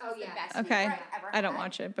Doctors. Oh, He's yeah. the best Okay. neighbor I've ever I don't had.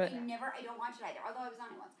 watch it, but I don't watch it either, although I was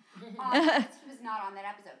on it once. He was not on that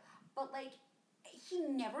episode. But like he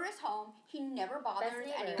never is home. He never bothers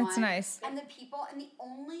neighbor. anyone. That's nice. And the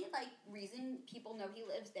only like reason people know he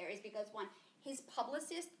lives there is because one, his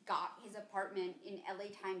publicist got his apartment in LA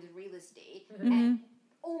Times real estate and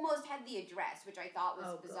almost had the address, which I thought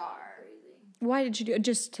was bizarre. God, crazy. why did you do it?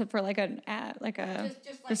 Just for like an ad, like a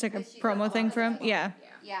just like a because she's promo like, thing well, for him? that's Yeah.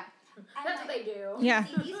 Yeah. And That's what they do. Yeah,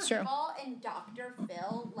 see these it's true. people and Dr.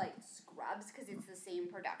 Phil, like Scrubs, because it's the same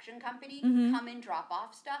production company, Mm-hmm. come and drop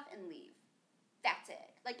off stuff and leave. That's it.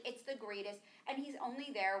 Like, it's the greatest. And he's only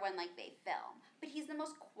there when, like, they film. But he's the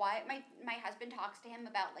most quiet. My husband talks to him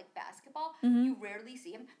about, like, basketball. Mm-hmm. You rarely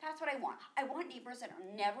see him. That's what I want. I want neighbors that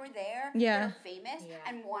are never there, Yeah. that are famous, Yeah.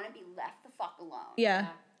 and want to be left the fuck alone. Yeah,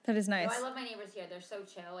 that is nice. No, I love my neighbors here. They're so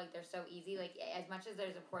chill. Like they're so easy. Like as much as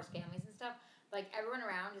there's of course families and stuff, like everyone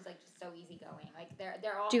around is like just so easygoing. Like they're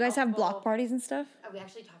all. Do you guys have helpful. block parties and stuff? Oh, we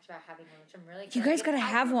actually talked about having one, which I'm really. You guys gotta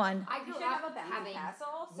have one. I We grew should have a up bouncy having.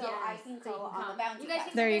 castle, so Yes, I can so you go can on come. the bouncy You guys castle.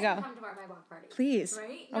 can, There you guys can go. Come to my block party. Please.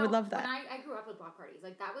 Right? I would love that. When I grew up with block parties.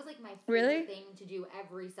 Like that was like my favorite Really? thing to do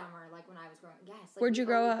every summer. Like when I was growing. Yes. Like, Where'd you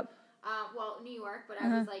grow always- up? Well, New York, but Uh-huh.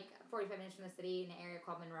 I was like 45 minutes from the city in an area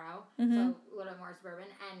called Monroe, Mm-hmm. so a little bit more suburban.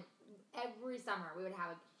 And every summer we would have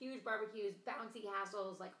like huge barbecues, bouncy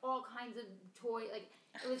castles, like all kinds of toy. Like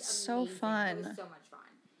it was So amazing. fun. It was so much fun.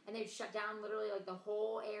 And they'd shut down literally like the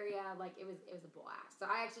whole area. Like it was a blast. So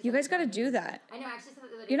I actually. You said guys the got to other do day- that. I know. I actually said that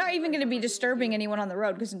the other day You're not to even my going to be friends, like, we disturbing do- anyone on the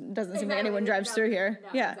road because it doesn't seem like Exactly. anyone drives No, through here. No,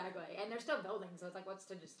 Yeah. exactly. And they're still building, so it's like, what's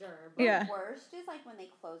to disturb? The Yeah. worst is like when they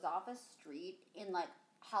close off a street in like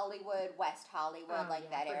Hollywood, West Hollywood, Oh, that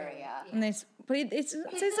forget it. area. Yeah. And but it's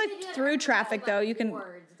Because like they do that through everywhere, traffic though. You can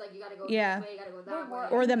wards. It's like you gotta go Yeah. this way, you gotta go We're- that we're-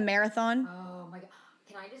 way. or the marathon. Oh my god.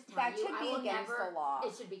 Can I just tell That you? should I be will against never, the law.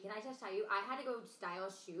 It should be. Can I just tell you? I had to go style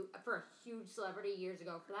a shoot for a huge celebrity years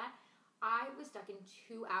ago for that. I was stuck in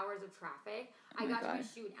 2 hours of traffic. I Oh my got to my God.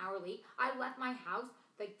 shoot an hour late. I left my house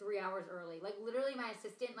like 3 hours early. Like literally, my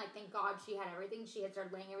assistant, like thank God she had everything. She had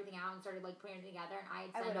started laying everything out and started like putting it together, and I had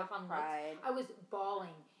I signed would have off on cried. notes. I was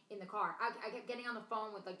bawling in the car. I kept getting on the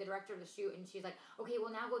phone with like the director of the shoot, and she's like, "Okay,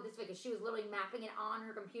 well now go this way," because she was literally mapping it on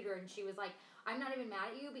her computer, and she was like, "I'm not even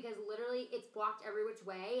mad at you because literally it's blocked every which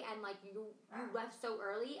way, and like you left so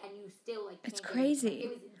early, and you still like." It's can't get in. crazy. It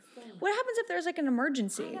was insane. What happens if there's like an I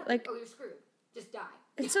emergency? know. Like oh, you're screwed. Just die.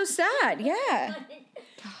 it's so sad. Yeah.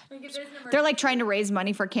 Like, if there's an They're like emergency- trying to raise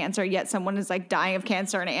money for cancer, yet someone is like dying of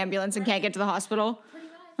cancer in an ambulance and can't get to the hospital. Pretty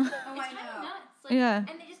much. Oh, It's I kind of know. nuts. Like, Yeah.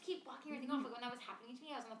 And they just keep blocking everything off. Like when that was happening to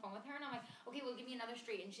me, I was on the phone with her and I'm like, okay, well, give me another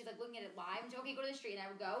street. And she's like looking at it live. And she's like, okay, go to the street. And I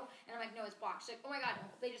would go. And I'm like, no, it's blocked. She's like, oh my God,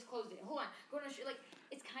 they just closed it. Hold on. Go to the street. Like,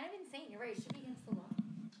 it's kind of insane. You're right. It should be against the law.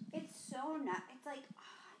 It's so nuts. It's like,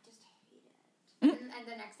 I just hate it. And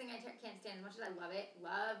the next thing I can't stand, as much as I love it,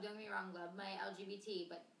 don't get me wrong, love my LGBT,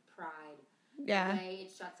 but pride. Yeah. The way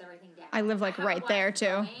it shuts everything down. I live, like, have a right there, blast too.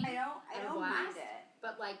 going, I have a don't mind blast, it.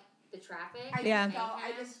 But like the traffic. Yeah.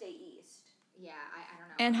 I just stay east. Yeah, I don't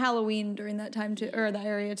know. And Halloween during that time too, or that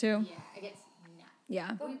area too. Yeah, it gets nuts.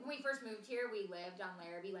 Yeah. When we first moved here, we lived on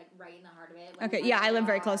Larrabee, like right in the heart of it. Like, Okay. Yeah, I live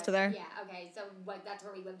very close to there. Yeah, okay, so like that's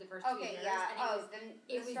where we lived the first 2 Okay, years. yeah. And it was, Then it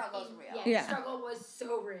the was struggle's real. Yeah, Yeah. the struggle was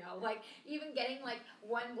so real. Like even getting like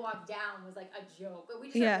one block down was like a joke. But we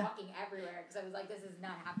just Yeah. started walking everywhere because I was like, this is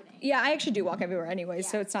not happening. Yeah, I actually do walk everywhere anyway,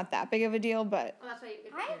 so Yeah. it's not that big of a deal. But Well, that's why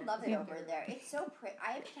I love it Yeah. over there. It's so pretty.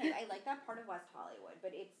 I have to tell you, I like that part of West Hollywood,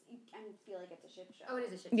 but I feel like it's a shit show. Oh, it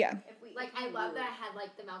is a shit. yeah, Like I love that I had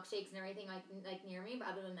like the milkshakes and everything like near me, but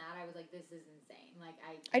other than that, I was like, this is insane. Like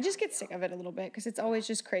I just get sick of it a little bit because it's always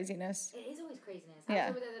just craziness. It is always craziness. Yeah.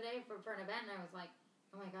 I was over the other day for an event, and I was like,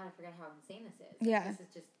 oh my God, I forgot how insane this is. Yeah. This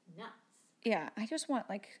is just nuts. Yeah, I just want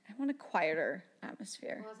I want a quieter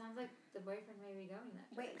atmosphere. Well, it sounds like the boyfriend may be going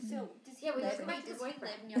that. Wait, so does he Yeah, we live? just go back Wait, to does the he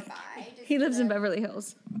boyfriend. live nearby? Does He lives in live- Beverly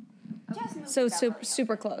Hills, Just moved so to Beverly Hills.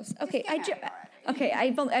 super close. Okay, get I married ju- already. okay,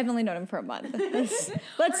 I've only known him for a month. Let's gonna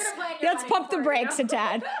plan your let's wedding pump the for brakes you. a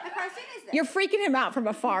tad. My question is this: You're freaking him out from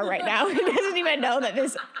afar right now. He doesn't even know that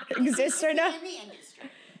this exists right is now. he in the industry?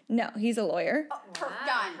 No, he's a lawyer. Oh, Wow,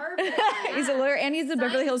 done. Perfect. He's a lawyer and he's the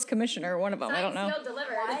Beverly Sign- Hills commissioner, one of them. I don't know. Sealed,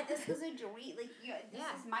 delivered. What? This was a dream. Like, this Yeah.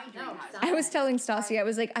 is my dream No, house. sign- I was telling Stassi, I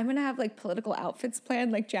was like, I'm gonna have like political outfits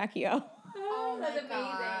planned like Jackie O. Oh That's my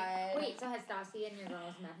amazing. God. Wait, so has Stassi and your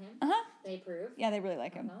girls met him? Uh-huh. They approve? Yeah, they really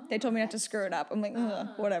like him. Oh, They told me not to screw it up. I'm like, ugh,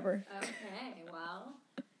 Oh. whatever. Okay, well,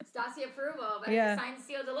 Stassi approval, but Yeah. sign,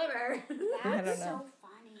 seal, deliver. I don't That's know. so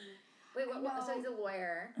funny. Wait, what, No. so he's a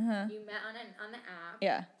lawyer. Uh-huh. You met on the app.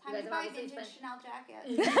 Yeah. You Time guys to have buy a obviously vintage spent. Chanel jacket.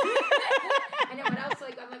 I know what else.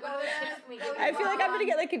 Like I'm like, what other tips can we give? I feel like I'm gonna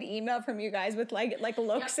get like an email from you guys with like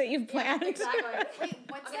looks that you've planned. Yeah, exactly. Wait,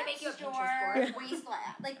 what's I'm gonna that make you a store? Pinterest board.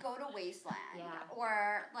 Wasteland. Like, go to Wasteland. Yeah.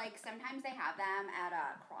 Or, like, sometimes they have them at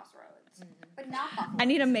Crossroads. Mm-hmm. But not Buffalo. I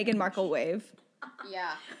need a Meghan Markle wave.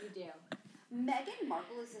 Yeah. You do. Meghan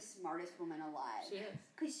Markle is the smartest woman alive. She is.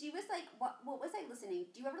 Because she was like, what was I listening?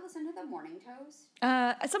 Do you ever listen to the Morning Toast?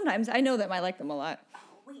 Sometimes I know them. I like them a lot. Oh,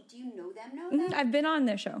 wait, do you know them? Know Mhm, them? I've been on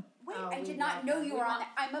their show. Wait, Oh, I we did not love know them. you We were on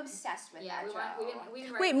want- that. I'm obsessed with Yeah, that we want. show. We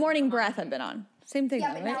didn't Wait, Morning Breath I've been on. Same thing.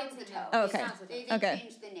 Yeah, though, but right? now it's the Toast. Oh, okay. They Okay.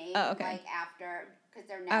 changed the name, Oh, okay. like, after, because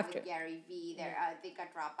they're now After. with Gary Vee. They're, they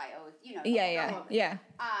got dropped by Oath, you know. Yeah.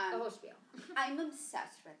 The Um, whole spiel. I'm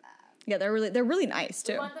obsessed with them. Yeah, they're really nice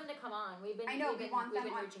We too. want them to come on. We've been. I know, We've we been, want we've them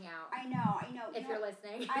been on. reaching out. I know. If you're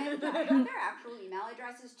listening. I have their actual email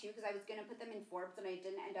addresses too, because I was gonna put them in Forbes and I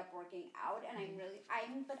didn't end up working out.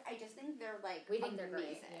 And but I just think they're like We think they're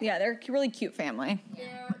great, amazing. Yeah, they're a really cute family.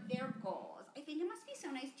 Their goals. I think it must be so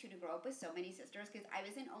nice too to grow up with so many sisters, because I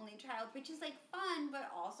was an only child, which is like fun, but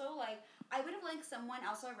also like I would have liked someone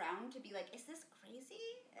else around to be like, is this crazy?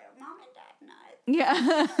 Are Mom and Dad nuts?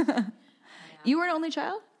 Yeah. You were an only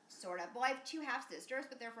child? Sort of. Well, I have two half sisters,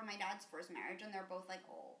 but they're from my dad's first marriage, and they're both like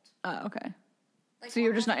old. Oh, okay. Like, So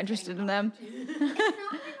you're one just not has interested getting in them? It's not that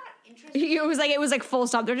I'm not interested. It was like full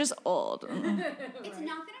stop. They're just old. It's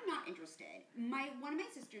not that I'm not interested. One of my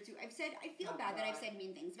sisters who I feel bad that I've said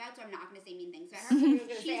mean things about, so I'm not going to say mean things about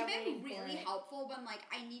her. She's been really helpful, but I'm like,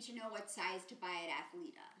 I need to know what size to buy at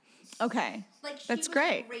Athleta. Okay. Like, she That's was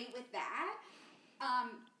great. great with that.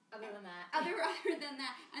 Other than that. Other than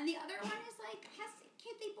that, and the other one is like has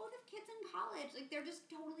kids. They both have kids in college. Like, they're just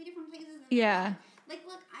totally different places. Than Yeah. Like,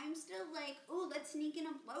 look, I'm still like, oh, let's sneak in a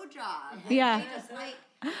blowjob. Yeah. I just, like,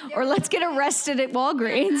 Or let's get arrested at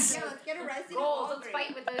Walgreens. Yeah, let's get arrested. Goals. at Let's Walgreens.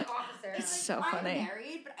 fight with the officer. It's so I'm funny.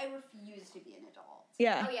 married, but I refuse to be an adult.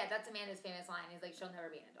 Yeah. Oh yeah, that's Amanda's famous line. He's like, she'll never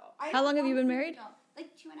be an adult. I How long have you want been to be an married? adult.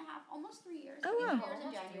 Like 2.5, almost 3 years. Oh, wow. 3 years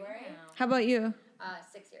in January. How about you?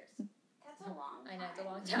 6 years. That's a long I know, it's a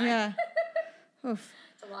time. long time. Yeah. Oof.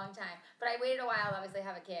 It's a long time. But I waited a while, obviously, to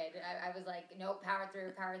have a kid. I was like, nope, power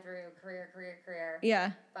through, career.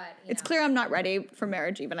 Yeah. But, It's clear I'm not ready for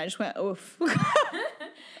marriage even. I just went, oof.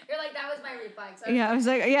 You're like, that was my reflex. Yeah, I was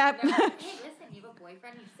like, yeah. Hey, listen, you have a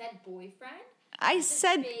boyfriend? You said boyfriend? I That's a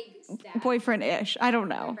said big step. boyfriend-ish. I don't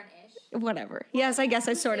know. Boyfriend-ish. Whatever. Yes, I guess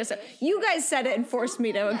I sort of said. You guys said it and forced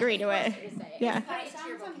me to agree to it. Yeah. But it It's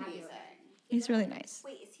your sounds vocabulary. amazing. He's really nice.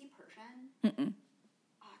 Wait, is he Persian? Mm-mm.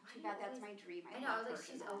 Oh, too bad. That's my dream. I know, I was like,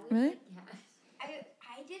 she's always Really? like, yeah.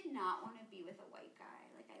 I did not want to be with a white guy.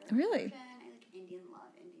 Like I like Really? Persian. I like Indian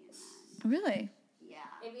love Indian men. Really? Yeah.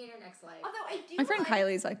 Maybe in your next life. Although I do. My friend like,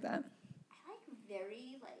 Kylie's like that. I like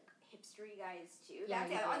very like hipstery guys too. Yeah,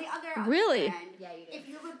 That's you it. do. On the other Really? hand, Yeah, you do. if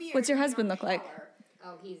you have a beard, What's your and husband you're look like? taller,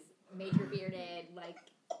 Oh, he's major bearded, like,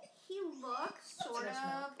 He looks sort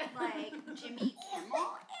of like Jimmy Kimmel.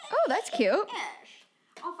 Oh, that's cute. Ish.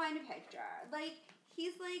 I'll find a picture. Like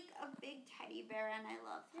he's like a big teddy bear, and I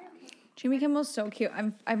love him. Jimmy Kimmel's so cute.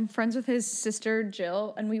 I'm friends with his sister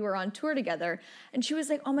Jill, and we were on tour together. And she was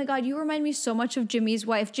like, "Oh my God, you remind me so much of Jimmy's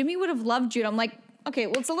wife. Jimmy would have loved you." And I'm like, "Okay,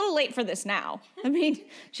 well, it's a little late for this now." I mean,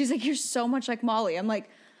 she's like, "You're so much like Molly." I'm like,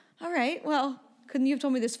 "All right, well, couldn't you have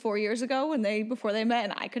told me this 4 years ago before they met,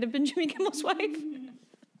 and I could have been Jimmy Kimmel's wife?"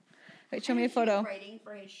 Wait, show me a She photo. was writing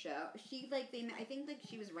for his show. She like I think like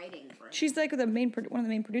she was writing for it. She's like one of the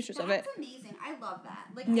main producers of it. That's amazing. I love that.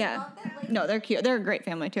 Like Yeah. I love that. Like No, they're cute. They're a great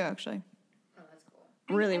family too, actually. oh, that's cool.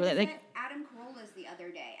 Really, I really. was Like, at Adam Carolla's the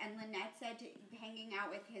other day, and Lynette said hanging out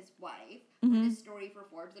with his wife. Mm-hmm. The story for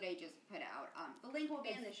Forbes that I just put out. The link will be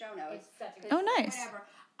in the show notes. It's such a good Oh, nice. Whatever.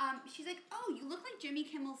 She's like, oh, you look like Jimmy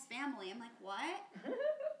Kimmel's family. I'm like, what?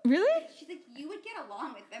 really? She's like, you would get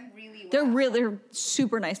along with them really well. They're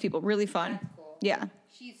super nice people. Really fun. That's cool. Yeah.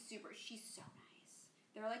 She's so nice.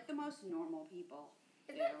 They're like the most normal people.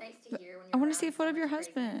 Isn't that nice to hear when I you're wanna around see a photo of your someone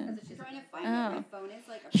crazy? husband. That's what I'm she's trying to like. find Oh. it. My phone is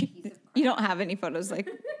like a piece of crap. You don't have any photos like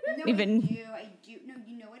No, even. I do. No,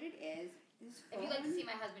 you know what it is? This If you'd like to phone- see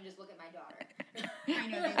my husband, just look at my daughter. I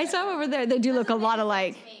know they I saw them over there. They do look a lot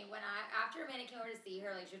alike. To me, when after Amanda came over to see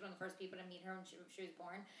her, like she was one of the first people to meet her when she was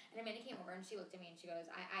born, and Amanda came over and she looked at me and she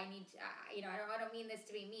goes, I need to, I don't mean this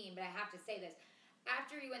to be mean, but I have to say this.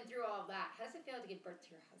 After you went through all of that, how does it feel to give birth to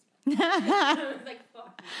your husband? I was like,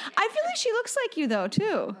 fuck. I feel like she looks like you though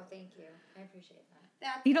too. Oh, thank you. I appreciate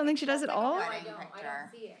that. You don't think she does it That's like a all? No, I wedding don't. I picture.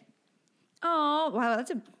 don't see it. Oh wow,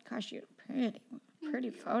 that's a you pretty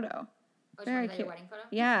photo. Oh, Very is that your cute. wedding photo?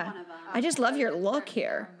 Yeah, One of them. I just love your Those look are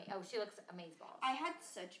here. Oh, she looks amazeballs. I had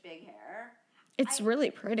such big hair. It's really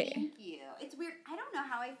pretty. Thank you. It's weird. I don't know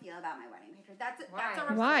how I feel about my wedding picture. That's a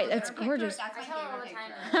Why? reversal That's picture. gorgeous. That's my I tell her all favorite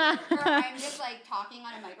the time picture. that- Where I'm just like talking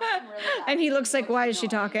on a microphone really loud. And he looks like, why is she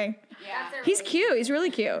talking? Yeah. That's a He's really- cute. He's really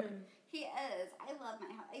cute. He is. I love my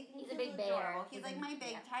husband. He's a big bear. adorable. He's like my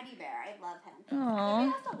big teddy bear. I love him. Aw. He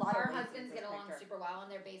lost a lot of Our weight husbands since get this along picture. super well, and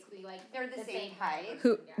they're basically like They're the same height.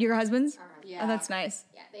 Who? Yeah. Your husbands? Our husbands. Yeah. Oh, that's nice.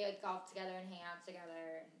 Yeah, they like golf together and hang out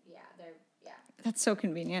together. And yeah, they're That's so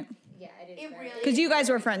convenient. yeah, it is. It very- really Because you guys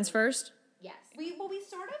were friends first. Yes. We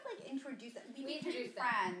sort of like introduced them. We became introduced them.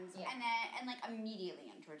 friends Yeah. and like immediately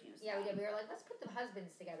introduced Yeah, we them. did. We were like, let's put the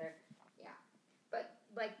husbands together. Yeah. But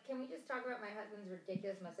like, can we just talk about my husband's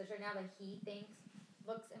ridiculous mustache right now that he thinks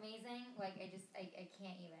looks amazing? Like, I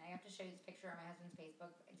can't even. I have to show you this picture on my husband's Facebook.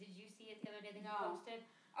 Did you see it the other day that he No. posted?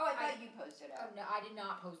 Oh, I thought you posted it. Oh no, I did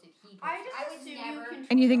not post it. He posted. I just would assume never. you control.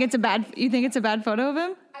 And you think it's a bad? You think it's a bad photo of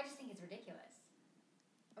him? I just think it's ridiculous.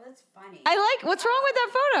 Oh, that's funny. I like. What's wrong with that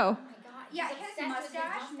photo? Oh my god. Yeah, he's his obsessed with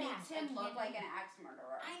mustache makes mustache. him I look can't like even- an axe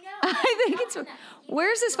murderer. I know. I think it's. He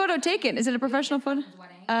Where's this photo taken? Is it a professional photo? his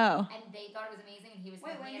wedding, Oh. And they thought it was amazing, and he was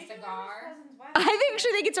Wait, when smoking did a you cigar. I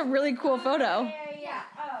actually think it's a really cool photo. Yeah.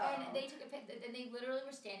 Oh. And they took a picture, and they literally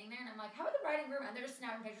were standing there, and I'm like, how are the bride and groom? And they're just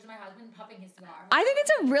snapping pictures of my husband puffing his cigar. I think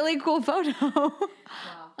it's a really cool photo.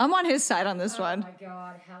 Wow. I'm on his side on this Oh one. my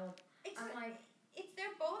god, help. It's I'm like, it's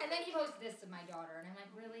they're both. and then he posted this to my daughter, and I'm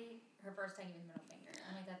like, really? Her first time giving middle finger.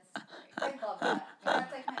 I'm like, that's great. I love that.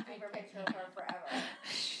 That's like my favorite picture of her forever.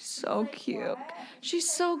 She's so Like, cute. what? She's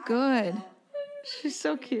like, so I good. know. She's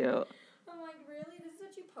so cute. I'm like, really? This is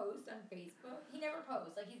what you post on Facebook? He never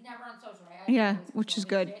posts. Like, he's never on social, right? Yeah, He posts which is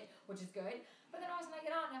social good. shit, which is good. But then all of a sudden I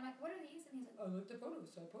get on, and I'm like, what are these? And he's like, oh, look the photos,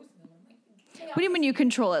 so I posted them. I'm like, What do you mean you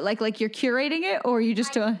control it? Like you're curating it, or you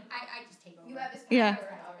just do? I just take over. You have his Yeah. power.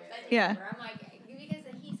 I take Yeah. over. I'm like,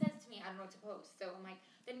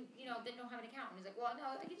 didn't know how an account. And he's like, well,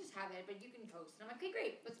 no, I can just have it, but you can post. And I'm like, okay,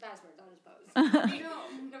 great. What's the password? I'll just post.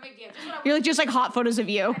 No big deal. You're like hot photos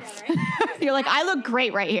of you. I know, right? You're like, I look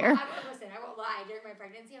great right here. Listen, I won't lie. During my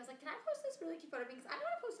pregnancy, I was like, can I post this really cute photo? Because I don't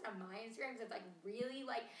want to post it on my Instagram because it's like really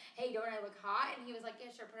like, hey, don't I look hot? And he was like,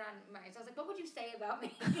 yeah, sure, put it on mine. So I was like, what would you say about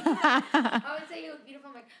me? I would say you look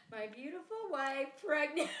beautiful. I'm like, my beautiful wife,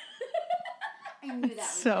 pregnant. I knew that. Was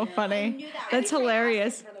So good. funny. I knew that. That's I was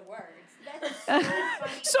hilarious. asking for the words. That's so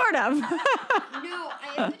funny. Sort of. No, I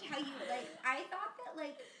have to tell you, like, I thought that,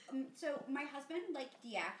 like, so my husband, like,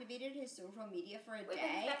 deactivated his social media for a Wait, day.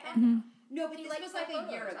 when's that And, from? no, but He this likes was like my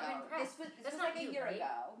a year photos. ago. I'm impressed. This That's was not like a you, year right?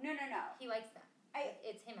 ago. No. He likes that.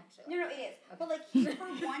 It's him actually. No, it is. Okay. But like,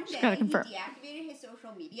 for one day, gotta he confirm. deactivated his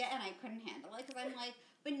social media, and I couldn't handle it because I'm like,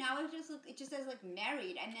 but now it just says like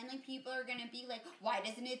married, and then like people are gonna be like, why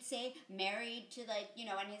doesn't it say married to like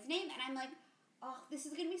and his name? And I'm like, oh, this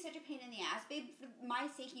is gonna be such a pain in the ass, babe. For my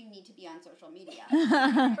sake, you need to be on social media.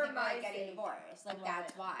 For my my getting sake. divorced, like Love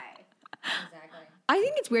that's it. why. Exactly. I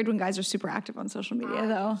think it's weird when guys are super active on social media,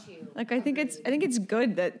 though. too. Like, I think it's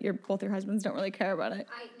good that both your husbands don't really care about it.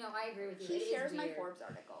 I agree with you. He It is shares my weird. Forbes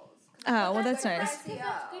articles. Oh, well, that's good for nice. SEO.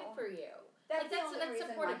 That's good for you. That's Like, the only that's reason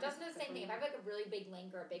supportive. why Justin does the same thing. If I have like a really big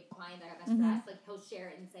link or a big client that got Mm-hmm. best press, like he'll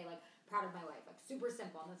share it and say like proud of my wife, like super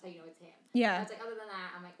simple, and that's how you know it's him. Yeah. That's like other than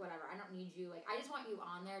that, I'm like whatever. I don't need you. Like I just want you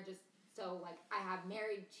on there just so like I have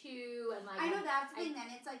married too and like I know that's the thing. I- Then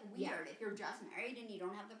it's like weird if you're just married and you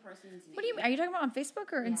don't have the person's name. What do you mean? Are you talking about on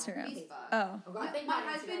Facebook or Yeah, Instagram? Facebook. Oh. Oh God, thank My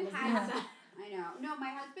God husband Instagram doesn't has. have I know. No,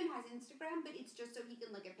 my husband has Instagram, but it's just so he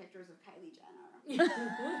can look at pictures of Kylie Jenner.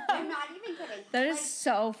 that. I'm not even kidding. That is Like,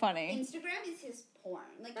 so funny. Instagram is his porn.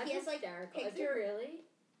 Like That's he has like hysterical. Is it pictures. really?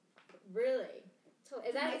 Really? So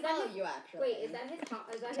is I that follow his, you actually. wait, is that his hall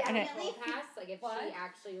Definitely. pass? Like if What? she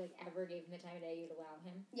actually like ever gave him the time of day, you'd allow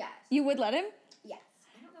him? Yes. You would let him? Yes.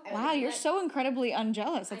 I don't know. I Wow, would you're But- so incredibly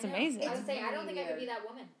unjealous. That's I know. amazing. I would say I don't Really think I could be weird. that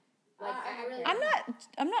woman. Like I really.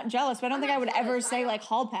 I'm not jealous, but I don't I'm think I not would ever jealous, say I like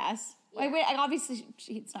hall pass. Yeah. Like, wait, obviously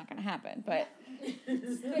it's not gonna happen, but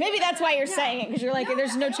maybe that's why you're saying it because you're like,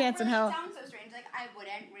 there's no I don't chance in really hell. Sounds so strange. Like I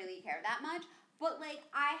wouldn't really care that much. But like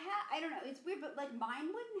I don't know. It's weird, but like mine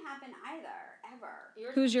wouldn't happen either,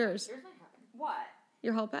 ever. Who's yours? Yours might happen. What?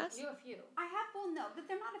 Your hall pass? You have a few. I have no, but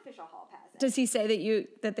they're not official hall passes. Does he say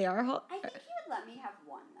that they are hall? I think he would let me have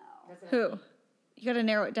one though. That's what I Who? mean. You gotta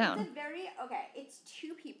narrow it It's down. a very It's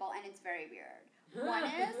two people and it's very weird. One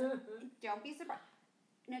is don't be surprised.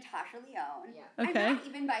 Natasha Lyonne. Yeah. Okay. I'm not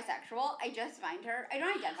even bisexual. I just find her. I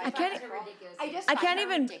don't identify I as can't- bisexual. Ridiculous. I just I find can't her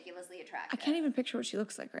even- ridiculously I attractive. can't even picture what she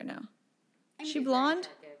looks like right now. I She mean, blonde?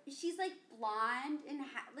 She's like blonde and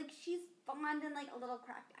like she's blonde and like a little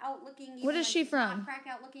cracked out looking. What is like, she she's not from? Cracked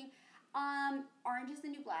out looking. Orange is the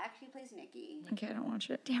New Black. She plays Nikki. Okay, I don't watch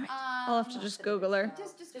it. Damn it. I'll have to just Google her.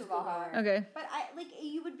 Just Just Google Google her. her. Okay. But I like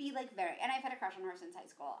you would be like very, and I've had a crush on her since high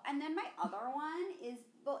school. And then my other one is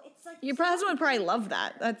it's like Your husband would probably love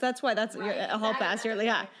that. That's why that's Right, a hall pass. You're like,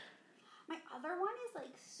 yeah. My other one is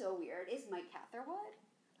like so weird. Is Mike Catherwood?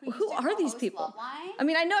 Who used to are these co-host people? Loveline. I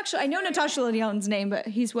mean, I know Natasha Lyonne's name, but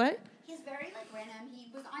he's what? He's very like random.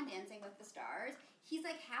 He was on Dancing with the Stars. He's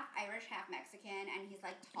like half Irish, half Mexican, and he's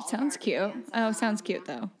like tall. Sounds dark, cute. handsome. Oh, sounds cute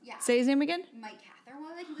though. Yeah. Say his name again. Mike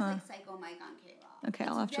Catherwood. He was like Psycho Mike on K-Rock. Okay,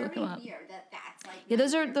 I'll have to look him up. It's very weird that that's like. Yeah,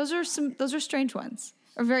 my those are strange ones,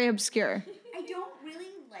 or very obscure. I don't really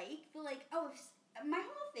like the like. Oh, if, my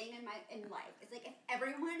whole thing in life is like if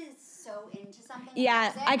everyone is so into something. Yeah,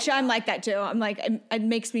 and loves it, actually, I I'm don't. like that too. I'm like, it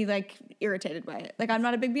makes me like irritated by it. Like, I'm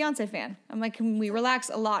not a big Beyonce fan. I'm like, can we relax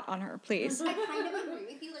a lot on her, please? I kind of agree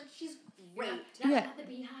with you. Like she's great. Yeah. Not the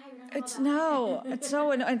beehive. It's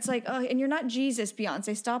so it's like, oh, and you're not Jesus,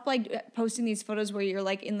 Beyonce. Stop like posting these photos where you're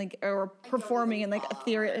like in like or performing in like a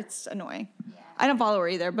theory. It's annoying. I don't follow her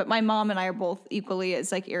either, but my mom and I are both equally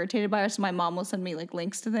as like irritated by her. So my mom will send me like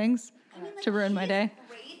links to things I mean, like, to ruin my she's day.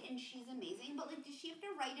 Great and she's amazing, but like, does she have to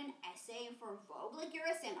write an essay for Vogue? Like, you're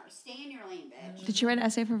a singer. Stay in your lane, bitch. Did she write an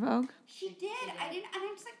essay for Vogue? She did. I didn't, and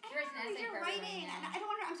I'm just like, I She writes don't an know what essay you're for everything, writing. yeah. And I don't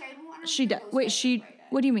want her. I'm sorry, I don't want her. She to does. go Wait, say she. write it.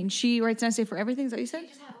 What do you mean? She writes an essay for everything? Is that what you She said?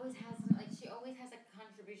 just always has like she always has a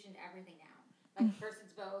contribution to everything now. Like first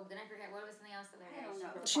it's Vogue, then I forget what was something else the other day. I don't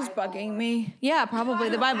know. She's Bible bugging or- me. Yeah, probably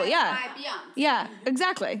the Bible. Yeah. By Beyonce. Yeah,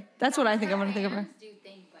 exactly. That's what I think I'm gonna think of her. Fans do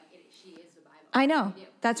think like she is the Bible. I know. They do.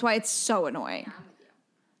 That's why it's so annoying. Yeah, I'm with you.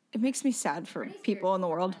 It makes me sad for Britney people Spears in the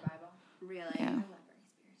is world. my Bible. Really? Yeah. I love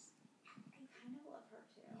Britney Spears. I kind of love her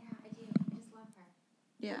too. Yeah, I do. I just love her.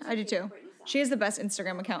 Yeah, What's I your do too. favorite Britney song? She has the best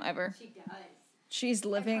Instagram account ever. She does. She's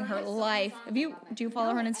living heard her so many life. songs Have you? about it. Do you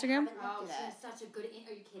follow her on No, I Instagram? haven't Oh, looked she at has such a good.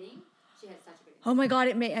 Are you kidding? She has such a good. Oh my god,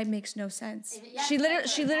 it makes no sense. Yeah, She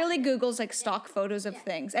it's literally Googles like stock photos of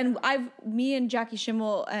things, and me and Jackie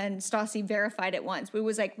Schimmel and Stassi verified it once.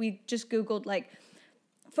 We just Googled like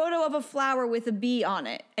photo of a flower with a bee on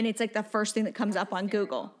it, and it's like the first thing that comes up on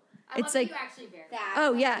Google. I It's love like that you actually verified. That's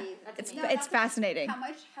oh yeah, amazing. it's No, it's that's fascinating.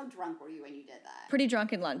 How drunk were you when you did that? Pretty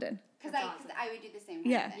drunk in London. Because That's awesome. I would do the same kind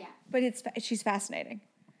Yeah, of thing. Yeah. but she's fascinating.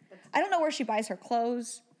 I don't know where she buys her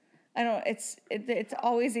clothes. I don't. It's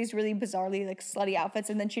always these really bizarrely like slutty outfits,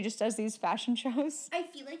 and then she just does these fashion shows. I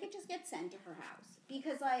feel like it just gets sent to her house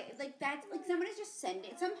because like that's like someone is just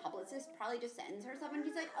sending some publicist probably just sends her stuff and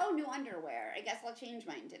she's like, oh, new underwear. I guess I'll change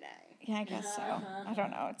mine today. Yeah, I guess so. I don't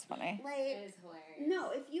know. It's funny. It Like is hilarious.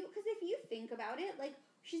 no, if you think about it, like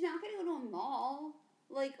she's not gonna go to a mall,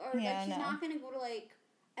 like or Yeah, like she's no. not gonna go to like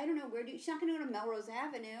I don't know she's not gonna go to Melrose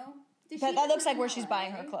Avenue. Does But she that live looks in like where she's LA?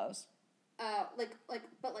 buying her clothes. But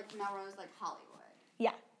Melrose like Hollywood.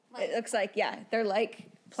 Yeah, Like it looks like they're like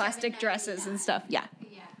plastic dresses and $7.99. stuff. Yeah.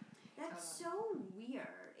 Yeah. That's so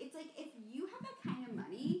weird. It's like if you have that kind of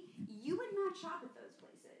money, you would not shop at those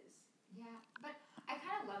places. Yeah, but I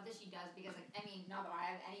kind of love that she does because, like, I mean, not that I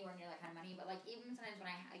have anywhere near that kind of money, but like even sometimes when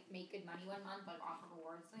I like make good money one month, like off of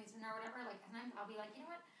awards season or whatever, like sometimes I'll be like, you know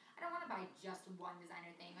what? I don't want to buy just one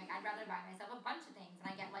designer thing. Like I'd rather buy myself a bunch of things, and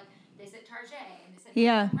I get like this at Target and this at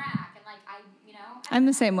Rack, and like I'm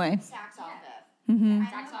the same way. Saks Off Fifth. Mm-hmm. I'm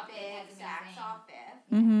Saks a Off Fifth big has Saks amazing. Off Fifth.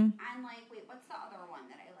 Mm-hmm. And like, wait, what's the other one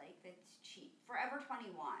that I like that's cheap? Forever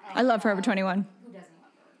 21. I love Forever 21. Who doesn't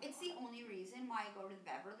love her? It's the only reason why I go to the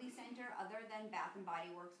Beverly Center other than Bath and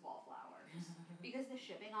Body Works wallflowers. Because the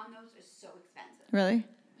shipping on those is so expensive. Really?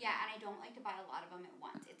 Yeah, and I don't like to buy a lot of them at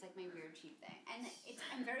once. It's like my weird cheap thing. And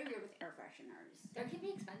I'm very weird with air fresheners. They can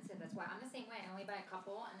be expensive. That's why I'm the same way. I only buy a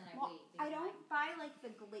couple and then I Well, wait. I don't buy like the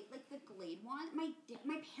Glade one. My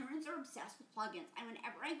parents are obsessed with plugins, and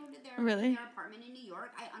whenever I go to Really? their apartment in New York,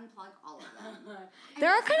 I unplug all of them. They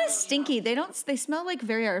are kind of stinky. They smell like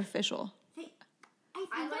very artificial. I think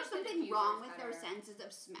I there's like the something wrong diffusers with their better. senses of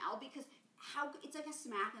smell because it's like a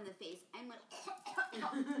smack in the face. I'm like,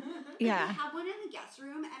 Yeah. I have one in the guest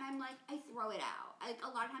room, and I'm like, I throw it out. Like a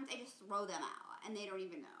lot of times, I just throw them out, and they don't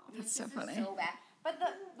even know. That's Like, so funny. Is so bad. But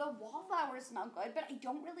the wallflowers smell good, but I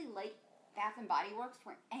don't really like Bath and Body Works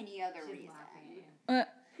for any other She's reason. laughing at you.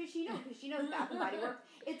 Because she knows Bath and Body Works.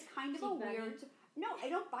 It's kind of a Keep weird. No, I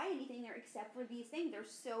don't buy anything there except for these things. They're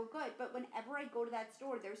so good. But whenever I go to that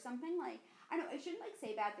store, there's something like I know I shouldn't like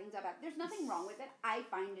say bad things about it. There's nothing wrong with it. I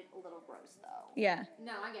find it a little gross though. Yeah.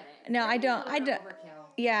 No, I get it. No, I They're don't- a I little don't- Overkill.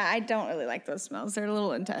 Yeah, I don't really like those smells. They're a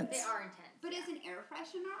little intense. They are intense. But as an air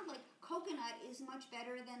freshener, like coconut is much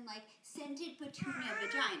better than like scented petunia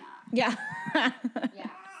vagina. Yeah.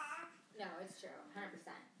 Yeah. No, it's true. 100%.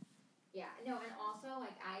 Yeah. No, and also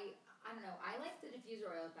like I don't know. I like the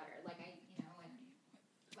diffuser oils better. Like I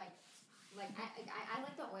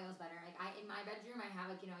like the oils better. Like in my bedroom I have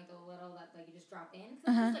like like the little that like you just drop in.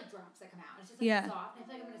 Cause it's just like drops that come out. It's just like soft. I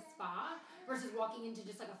feel like I'm in a spa versus walking into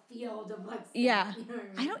just like a field of like. Scent, Yeah. You know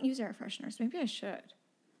what I don't use air fresheners. Maybe I should.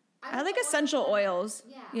 I the like oils essential better. oils.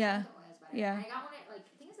 Yeah. Yeah. I like the oils better. Yeah. And I got one at like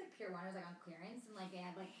I think it's like Pure One. It was like on clearance and like they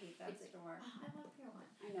had like That it's store. I love Pure One.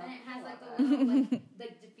 I know. And it has I like the love that. little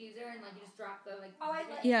like diffuser and like you just drop the like. Oh, I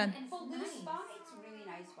like- Yeah. And it's Well, Loose nice. Spa makes really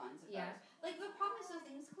nice ones. Of Yeah. those. Like the problem is those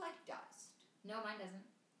things collect dust. No, mine doesn't.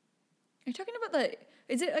 Are you talking about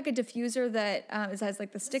is it like a diffuser that has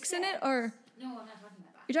like the sticks in it, or No, I'm not talking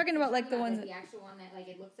about that. you're talking about I'm like the ones the actual one that like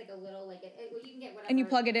it looks like a little like well, you can get whatever. And you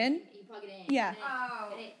plug it in? You plug it in. Yeah.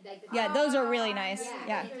 And it, like, the Yeah, those are really nice. Yeah.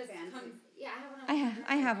 Yeah. It just Fancy. comes, yeah, I have one.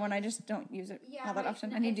 I have one. I just don't use it Yeah, all that right.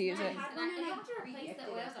 often. I need to use it. nice. had And one I and don't I have to replace the re-gifted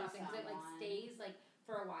oils it to often because it like someone. stays like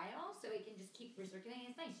for a while, so it can just keep recirculating.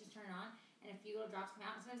 It's nice. You just turn it on, and a few little drops come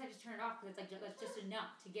out. And sometimes I just turn it off because it's like that's just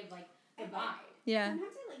enough to give like the vibe. Yeah.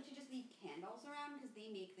 Sometimes I like to just leave candles around because they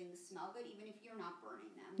make things smell good even if you're not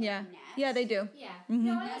burning them. Yeah. Nest. Yeah, they do. Yeah. Mhm.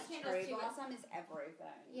 No, I like Nest candles cherry too. but- blossom is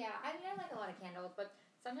everything. Yeah, I mean, I like a lot of candles, but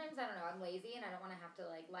sometimes I don't know. I'm lazy and I don't want to have to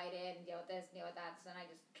like light it and deal with this, and deal with that. So then I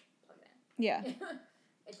just plug it Yeah. in.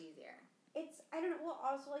 It's easier. It's I don't know. Well,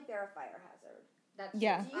 also like they're a fire hazard. That's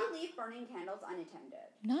Yeah. Do you leave burning candles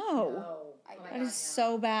unattended? No. No. I Oh my That God, is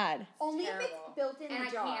so bad. Only if terrible. it's built in And the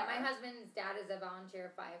I jar. can't. My husband's dad is a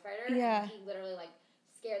volunteer firefighter. Yeah. And he literally like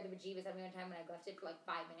scared the bejeebus out of me one time when I left it for like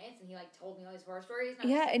 5 minutes, and he like told me all these horror stories. And I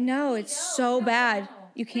was Yeah, like, no, "No, it's no, so no, bad.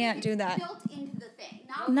 no." You But can't if do it's that. Built into the thing.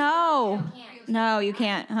 Not No. You can't. No, you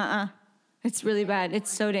can't. It's really bad.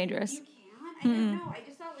 It's so dangerous. You can't. I don't know. I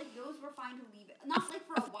just thought like those were fine to leave it. Not like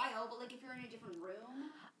for a while, but like if you're in a different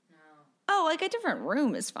room. No. Oh, like a different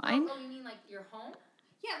room is fine. Oh, you mean like your home?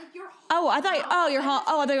 Yeah, like you're. Oh, I thought. Oh, you're home.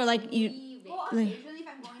 Oh, I thought you were like you. Leave it. Well, occasionally if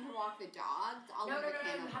I'm going to walk the dogs, I'll No, leave the you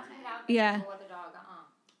candle have to burning. put out Yeah. the with the dog.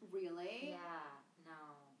 Really? Yeah,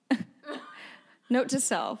 no. Note to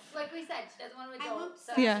self. Like we said, she doesn't want to I'm adult,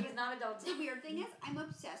 so obsessed. Yeah. she's not adult. The weird thing is, I'm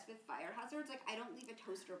obsessed with fire hazards. Like, I don't leave a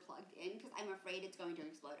toaster plugged in because I'm afraid it's going to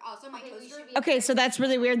explode. Also, my Okay, we toaster. should be- Okay, so that's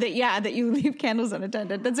really weird that that you leave candles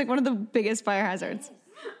unattended. That's like one of the biggest fire hazards.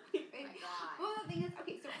 Oh my god. Well, the thing is,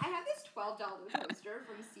 okay, so I have this $12 toaster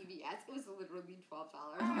from CVS. It was literally $12.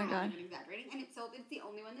 Oh my God. I'm not even exaggerating. And it's the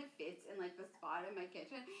only one that fits in like the spot in my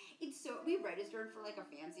kitchen. We registered for like a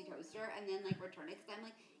fancy toaster and then like returned it because I'm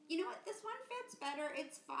like, you know what, this one fits better.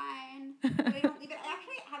 It's fine. But I don't leave it. I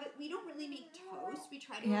actually have it. We don't really make toast. We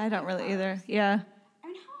try to. Yeah, I don't avoid really either. carbs. Yeah. I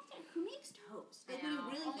mean, how often? Who makes toast? I Like, when you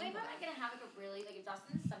know. really Only think if about I'm it. gonna have like a really like if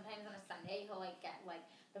Dustin sometimes on a Sunday he'll like get like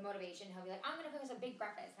the motivation. He'll be like, I'm gonna cook us a big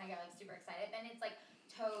breakfast, and I get like super excited. Then it's like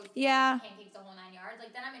toast, Yeah. pancakes, the whole 9 yards.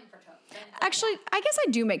 Like then I'm in for toast. Then it's, like, Actually, I guess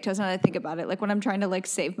I do make toast now that I think about it. Like when I'm trying to like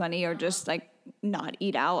save money or just like not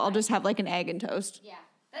eat out, I'll just have like an egg and toast. yeah,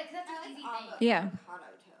 that's an I like easy thing. Yeah.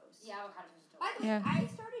 avocado toast. Yeah, avocado toast. is By the way, Yeah. I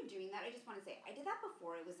started doing that. I just want to say I did that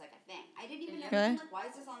before it was like a thing. I didn't even know. Really? I'm like, why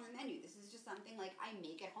is this on the menu? This is just something like I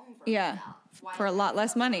make at home for Yeah. myself. Why For a is lot that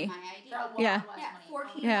less so money. My For a idea. lot Yeah. less Yeah, money.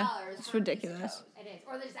 $14. Yeah, for it's a piece of ridiculous. toast. It is.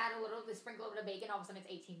 Or they just add they sprinkle a bit of bacon. All of a sudden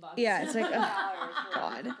it's $18. Yeah, it's like, $12 for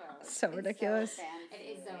God. toast. So It's ridiculous. fancy.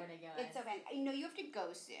 It is so ridiculous. It's so fancy. You know, you have to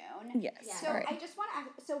go soon. yes. Yeah. So All right. I just want to ask.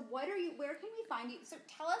 So where can we find you? So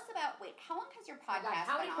tell us about. Wait, how long has your Oh my God, podcast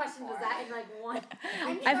how many been on questions for? was that in like one?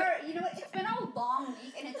 I'm I've- sure. You know what? It's been a long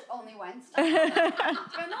week, and it's only Wednesday.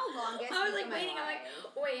 It's been the longest. I was week like of my waiting. I'm like,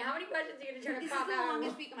 life. wait, how many questions are you gonna try to This is pop the out?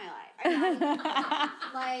 longest week of my life. I'm not even-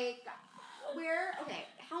 like, okay,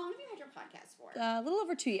 how long have you had your podcast for? A little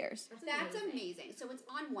over 2 years. That's amazing. So it's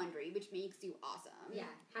on Wondery, which makes you awesome. Yeah.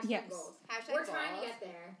 Hashtag Yes. goals. Hashtag We're trying to goals. get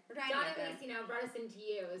there. We're trying to John get at least, brought us into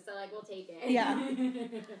you, so like we'll take it. Yeah.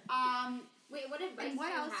 Wait, what advice And what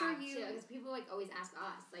do you else have are you- Because people like always ask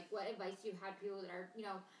us, like, what advice do you have people that are,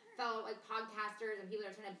 fellow like podcasters and people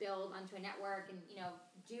that are trying to build onto a network and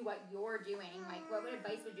do what you're doing? Like, what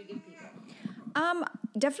advice would you give people?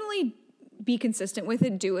 Definitely be consistent with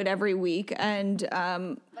it. Do it every week, and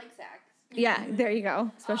Like sex. yeah, there you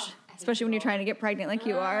go. I hate Especially when you you're trying to get pregnant like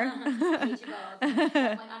you are. I hate you both.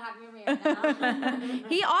 Definitely not happy with me right now.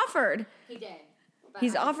 He offered. He did. But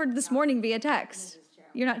He's I- offered this no, morning via This text. is true.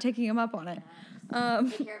 You're not taking him up on it.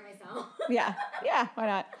 Take care of myself. Yeah, why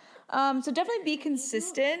not? So definitely be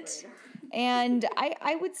consistent. And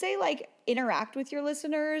I would say like interact with your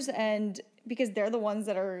listeners, and because they're the ones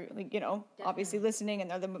that are like, obviously listening, and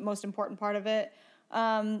they're the most important part of it.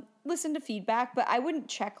 Listen to feedback, but I don't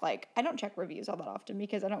check reviews all that often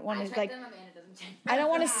because I don't want I to check like, them, Amanda doesn't check I don't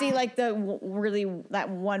want to Yeah. see like that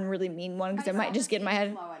one really mean one because I might just get in my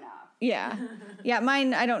head. Slow enough. Yeah,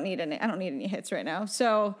 mine, I don't need any hits right now.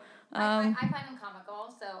 So, I find them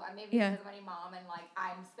comical, so maybe Yeah. because I'm a mom and like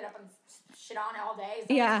I'm spit up and shit on all day.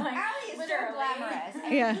 So Yeah. it's, like, Allie is so literally. glamorous.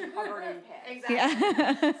 And Yeah. she's covered in piss. Exactly.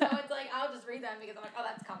 yeah. So it's like I'll just read them because I'm like, oh,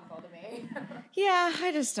 that's comical to me. Yeah,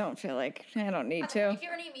 I just don't feel like I don't need Okay, to. If you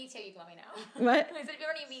ever need me too, you can let me know. What? I said if you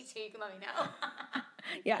ever need me too, you can let me know.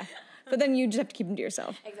 Yeah, but then you just have to keep them to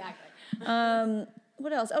yourself. Exactly.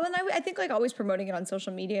 What else? Oh, and I think like always promoting it on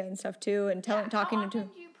social media and stuff too, and talking How to. often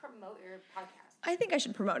do you promote your podcast? I think I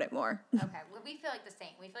should promote it more. Okay, well, we feel like the same.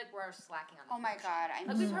 We feel like we're slacking on. Oh my god, I'm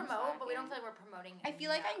Like we so promote, but we don't slacking. feel like we're promoting. I feel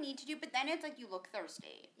like I enough. need to do, but then it's like you look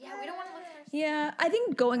thirsty. Yeah, we don't want to look thirsty. Yeah, I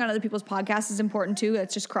think going on other people's podcasts is important too.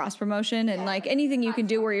 That's just cross promotion and like anything you can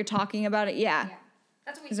do where you're talking about it. Yeah, Yeah,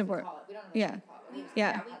 that's what we It's important. call it. We don't know Yeah. what we call it.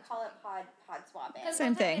 Yeah. we call it pod swapping. Because Same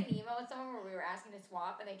one time thing. I had an email with someone where we were asking to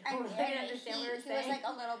swap and they And, totally didn't understand what we were he was saying. like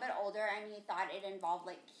a little bit older, and he thought it involved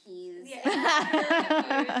like keys. Yeah,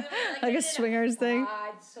 like Like a swingers thing.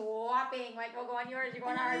 Swapping, like we'll go on yours, you go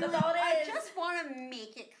on And ours. I'm That's all like, it is. I just want to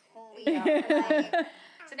make it clear. Like,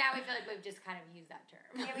 So now we feel like we've just kind of used that term.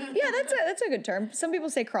 Yeah, that's a good term. Some people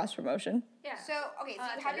say cross promotion. Yeah. so okay, so Oh, you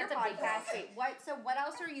that's have right, your that's a big podcast. one. Wait, what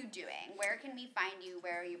else are you doing? Where can we find you?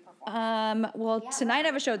 Where are you performing? Well, Yeah, tonight I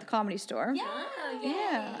have a show at the Comedy Store. Oh,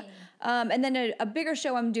 Yeah. And then a bigger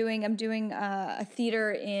show I'm doing a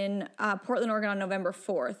theater in Portland, Oregon on November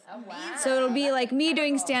 4th. Oh, wow. So it'll be like me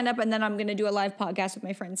doing stand up, and then I'm gonna do a live podcast with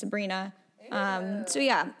my friend Sabrina. So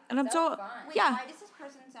yeah, and I'm So so fun. Wait, yeah. why does this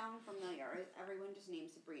person sound familiar? Is everyone just named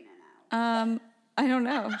Sabrina now? I don't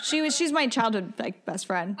know. She's my childhood like best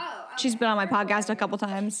friend. Oh, She's okay. been on my podcast a couple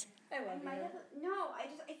times. I love I might you. have,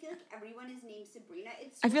 I feel like everyone is named Sabrina.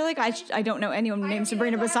 It's I feel like I don't know anyone named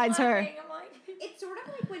Sabrina besides her. I'm like, It's sort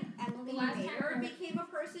of like when Emily Last time Mayer I- became a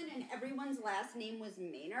person and everyone everyone's last name was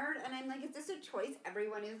Maynard, and I'm like, is this a choice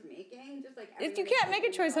everyone is making? Just like If you can't make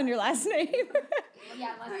a choice on your last name.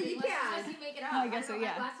 Yeah, unless you make it up. I guess so, don't know,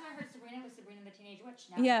 yeah. Last time I heard Sabrina was Sabrina the Teenage Witch.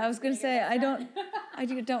 Now Yeah, I was gonna say I don't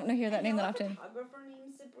know hear that I name know that a often. photographer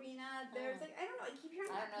named Sabrina. There's like, I don't know, I keep hearing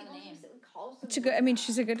I don't know people the name. just call Sabrina. She's a good. I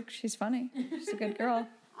mean, she's funny. She's a good girl.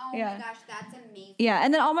 Oh yeah. my gosh, that's amazing. Yeah,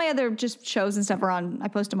 and then all my other just shows and stuff are on. I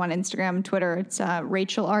post them on Instagram, Twitter. It's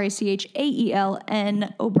Rachel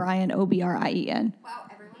RACHAELN O'Brien OBRIEN. Wow,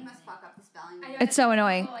 everyone must fuck up the spelling. I know. It's so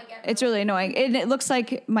annoying. Like, It's really annoying. It looks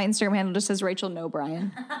like my Instagram handle just says Rachel No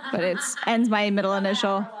Bryan, but it's ends my middle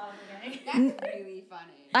initial. That's really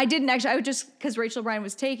funny. I didn't actually. I would just because Rachel Bryan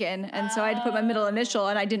was taken, and so I had to put my middle initial,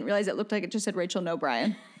 and I didn't realize it looked like it just said Rachel No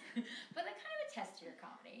Bryan. But that kind of attests to your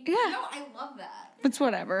comedy. Yeah, No, I love that. it's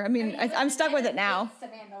whatever. I mean, I'm stuck with it now. It's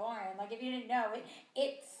Samantha Lauren. Like, if you didn't know,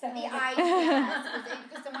 it's The Samantha. idea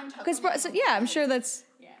because someone took Because yeah, I'm sure that's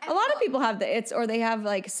Yeah. a lot of people have the it's or they have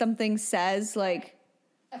like something says like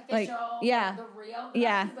Official. yeah. The real.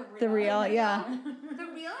 yeah the real yeah The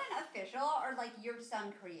real and official are like your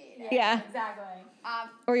son created. Yeah. Exactly.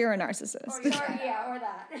 or you're a narcissist. Or Or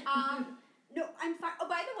that. No, I'm fine. Oh,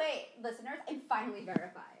 by the way, listeners, I'm finally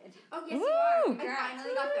verified. Oh, yes, Woo! you are. I Congrats.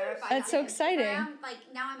 finally got verified. That's on so exciting. Instagram. Like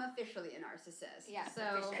now, I'm officially a narcissist. Yeah, So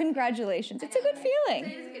officially. Congratulations! It's a good It feeling.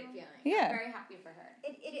 is a good feeling. Yeah. I'm very happy for her.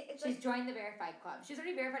 it's She's like joined the verified club. She's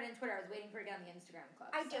already verified on Twitter. I was waiting for her to get on the Instagram club.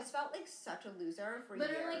 I so. just felt like such a loser for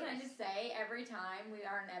Literally, years. can I just say, every time we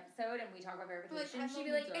are on an episode and we talk about verification, I'm she'd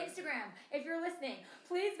a be like, loser. Instagram, if you're listening,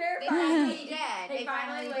 please They verify finally me. did. They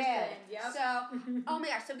finally listened. Yep. So, oh my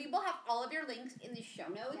gosh. So we will have all of your links in the show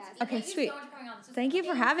notes. Yes. Okay, Thank you sweet. so much for coming on. This was Thank you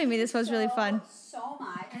for having me. This was really fun. So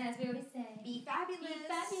much. And as we always say, Be fabulous. be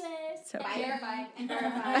fabulous. So- And verified. And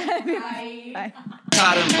Verified. verified. Bye.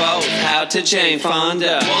 Taught them both how to chain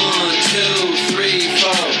Fonda. 1, 2, 3,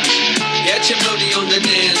 4. Get your booty on the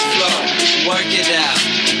dance floor. Work it out.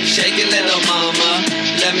 Shake it, little mama.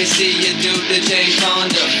 Let me see you do the Jane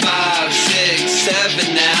Fonda. 5,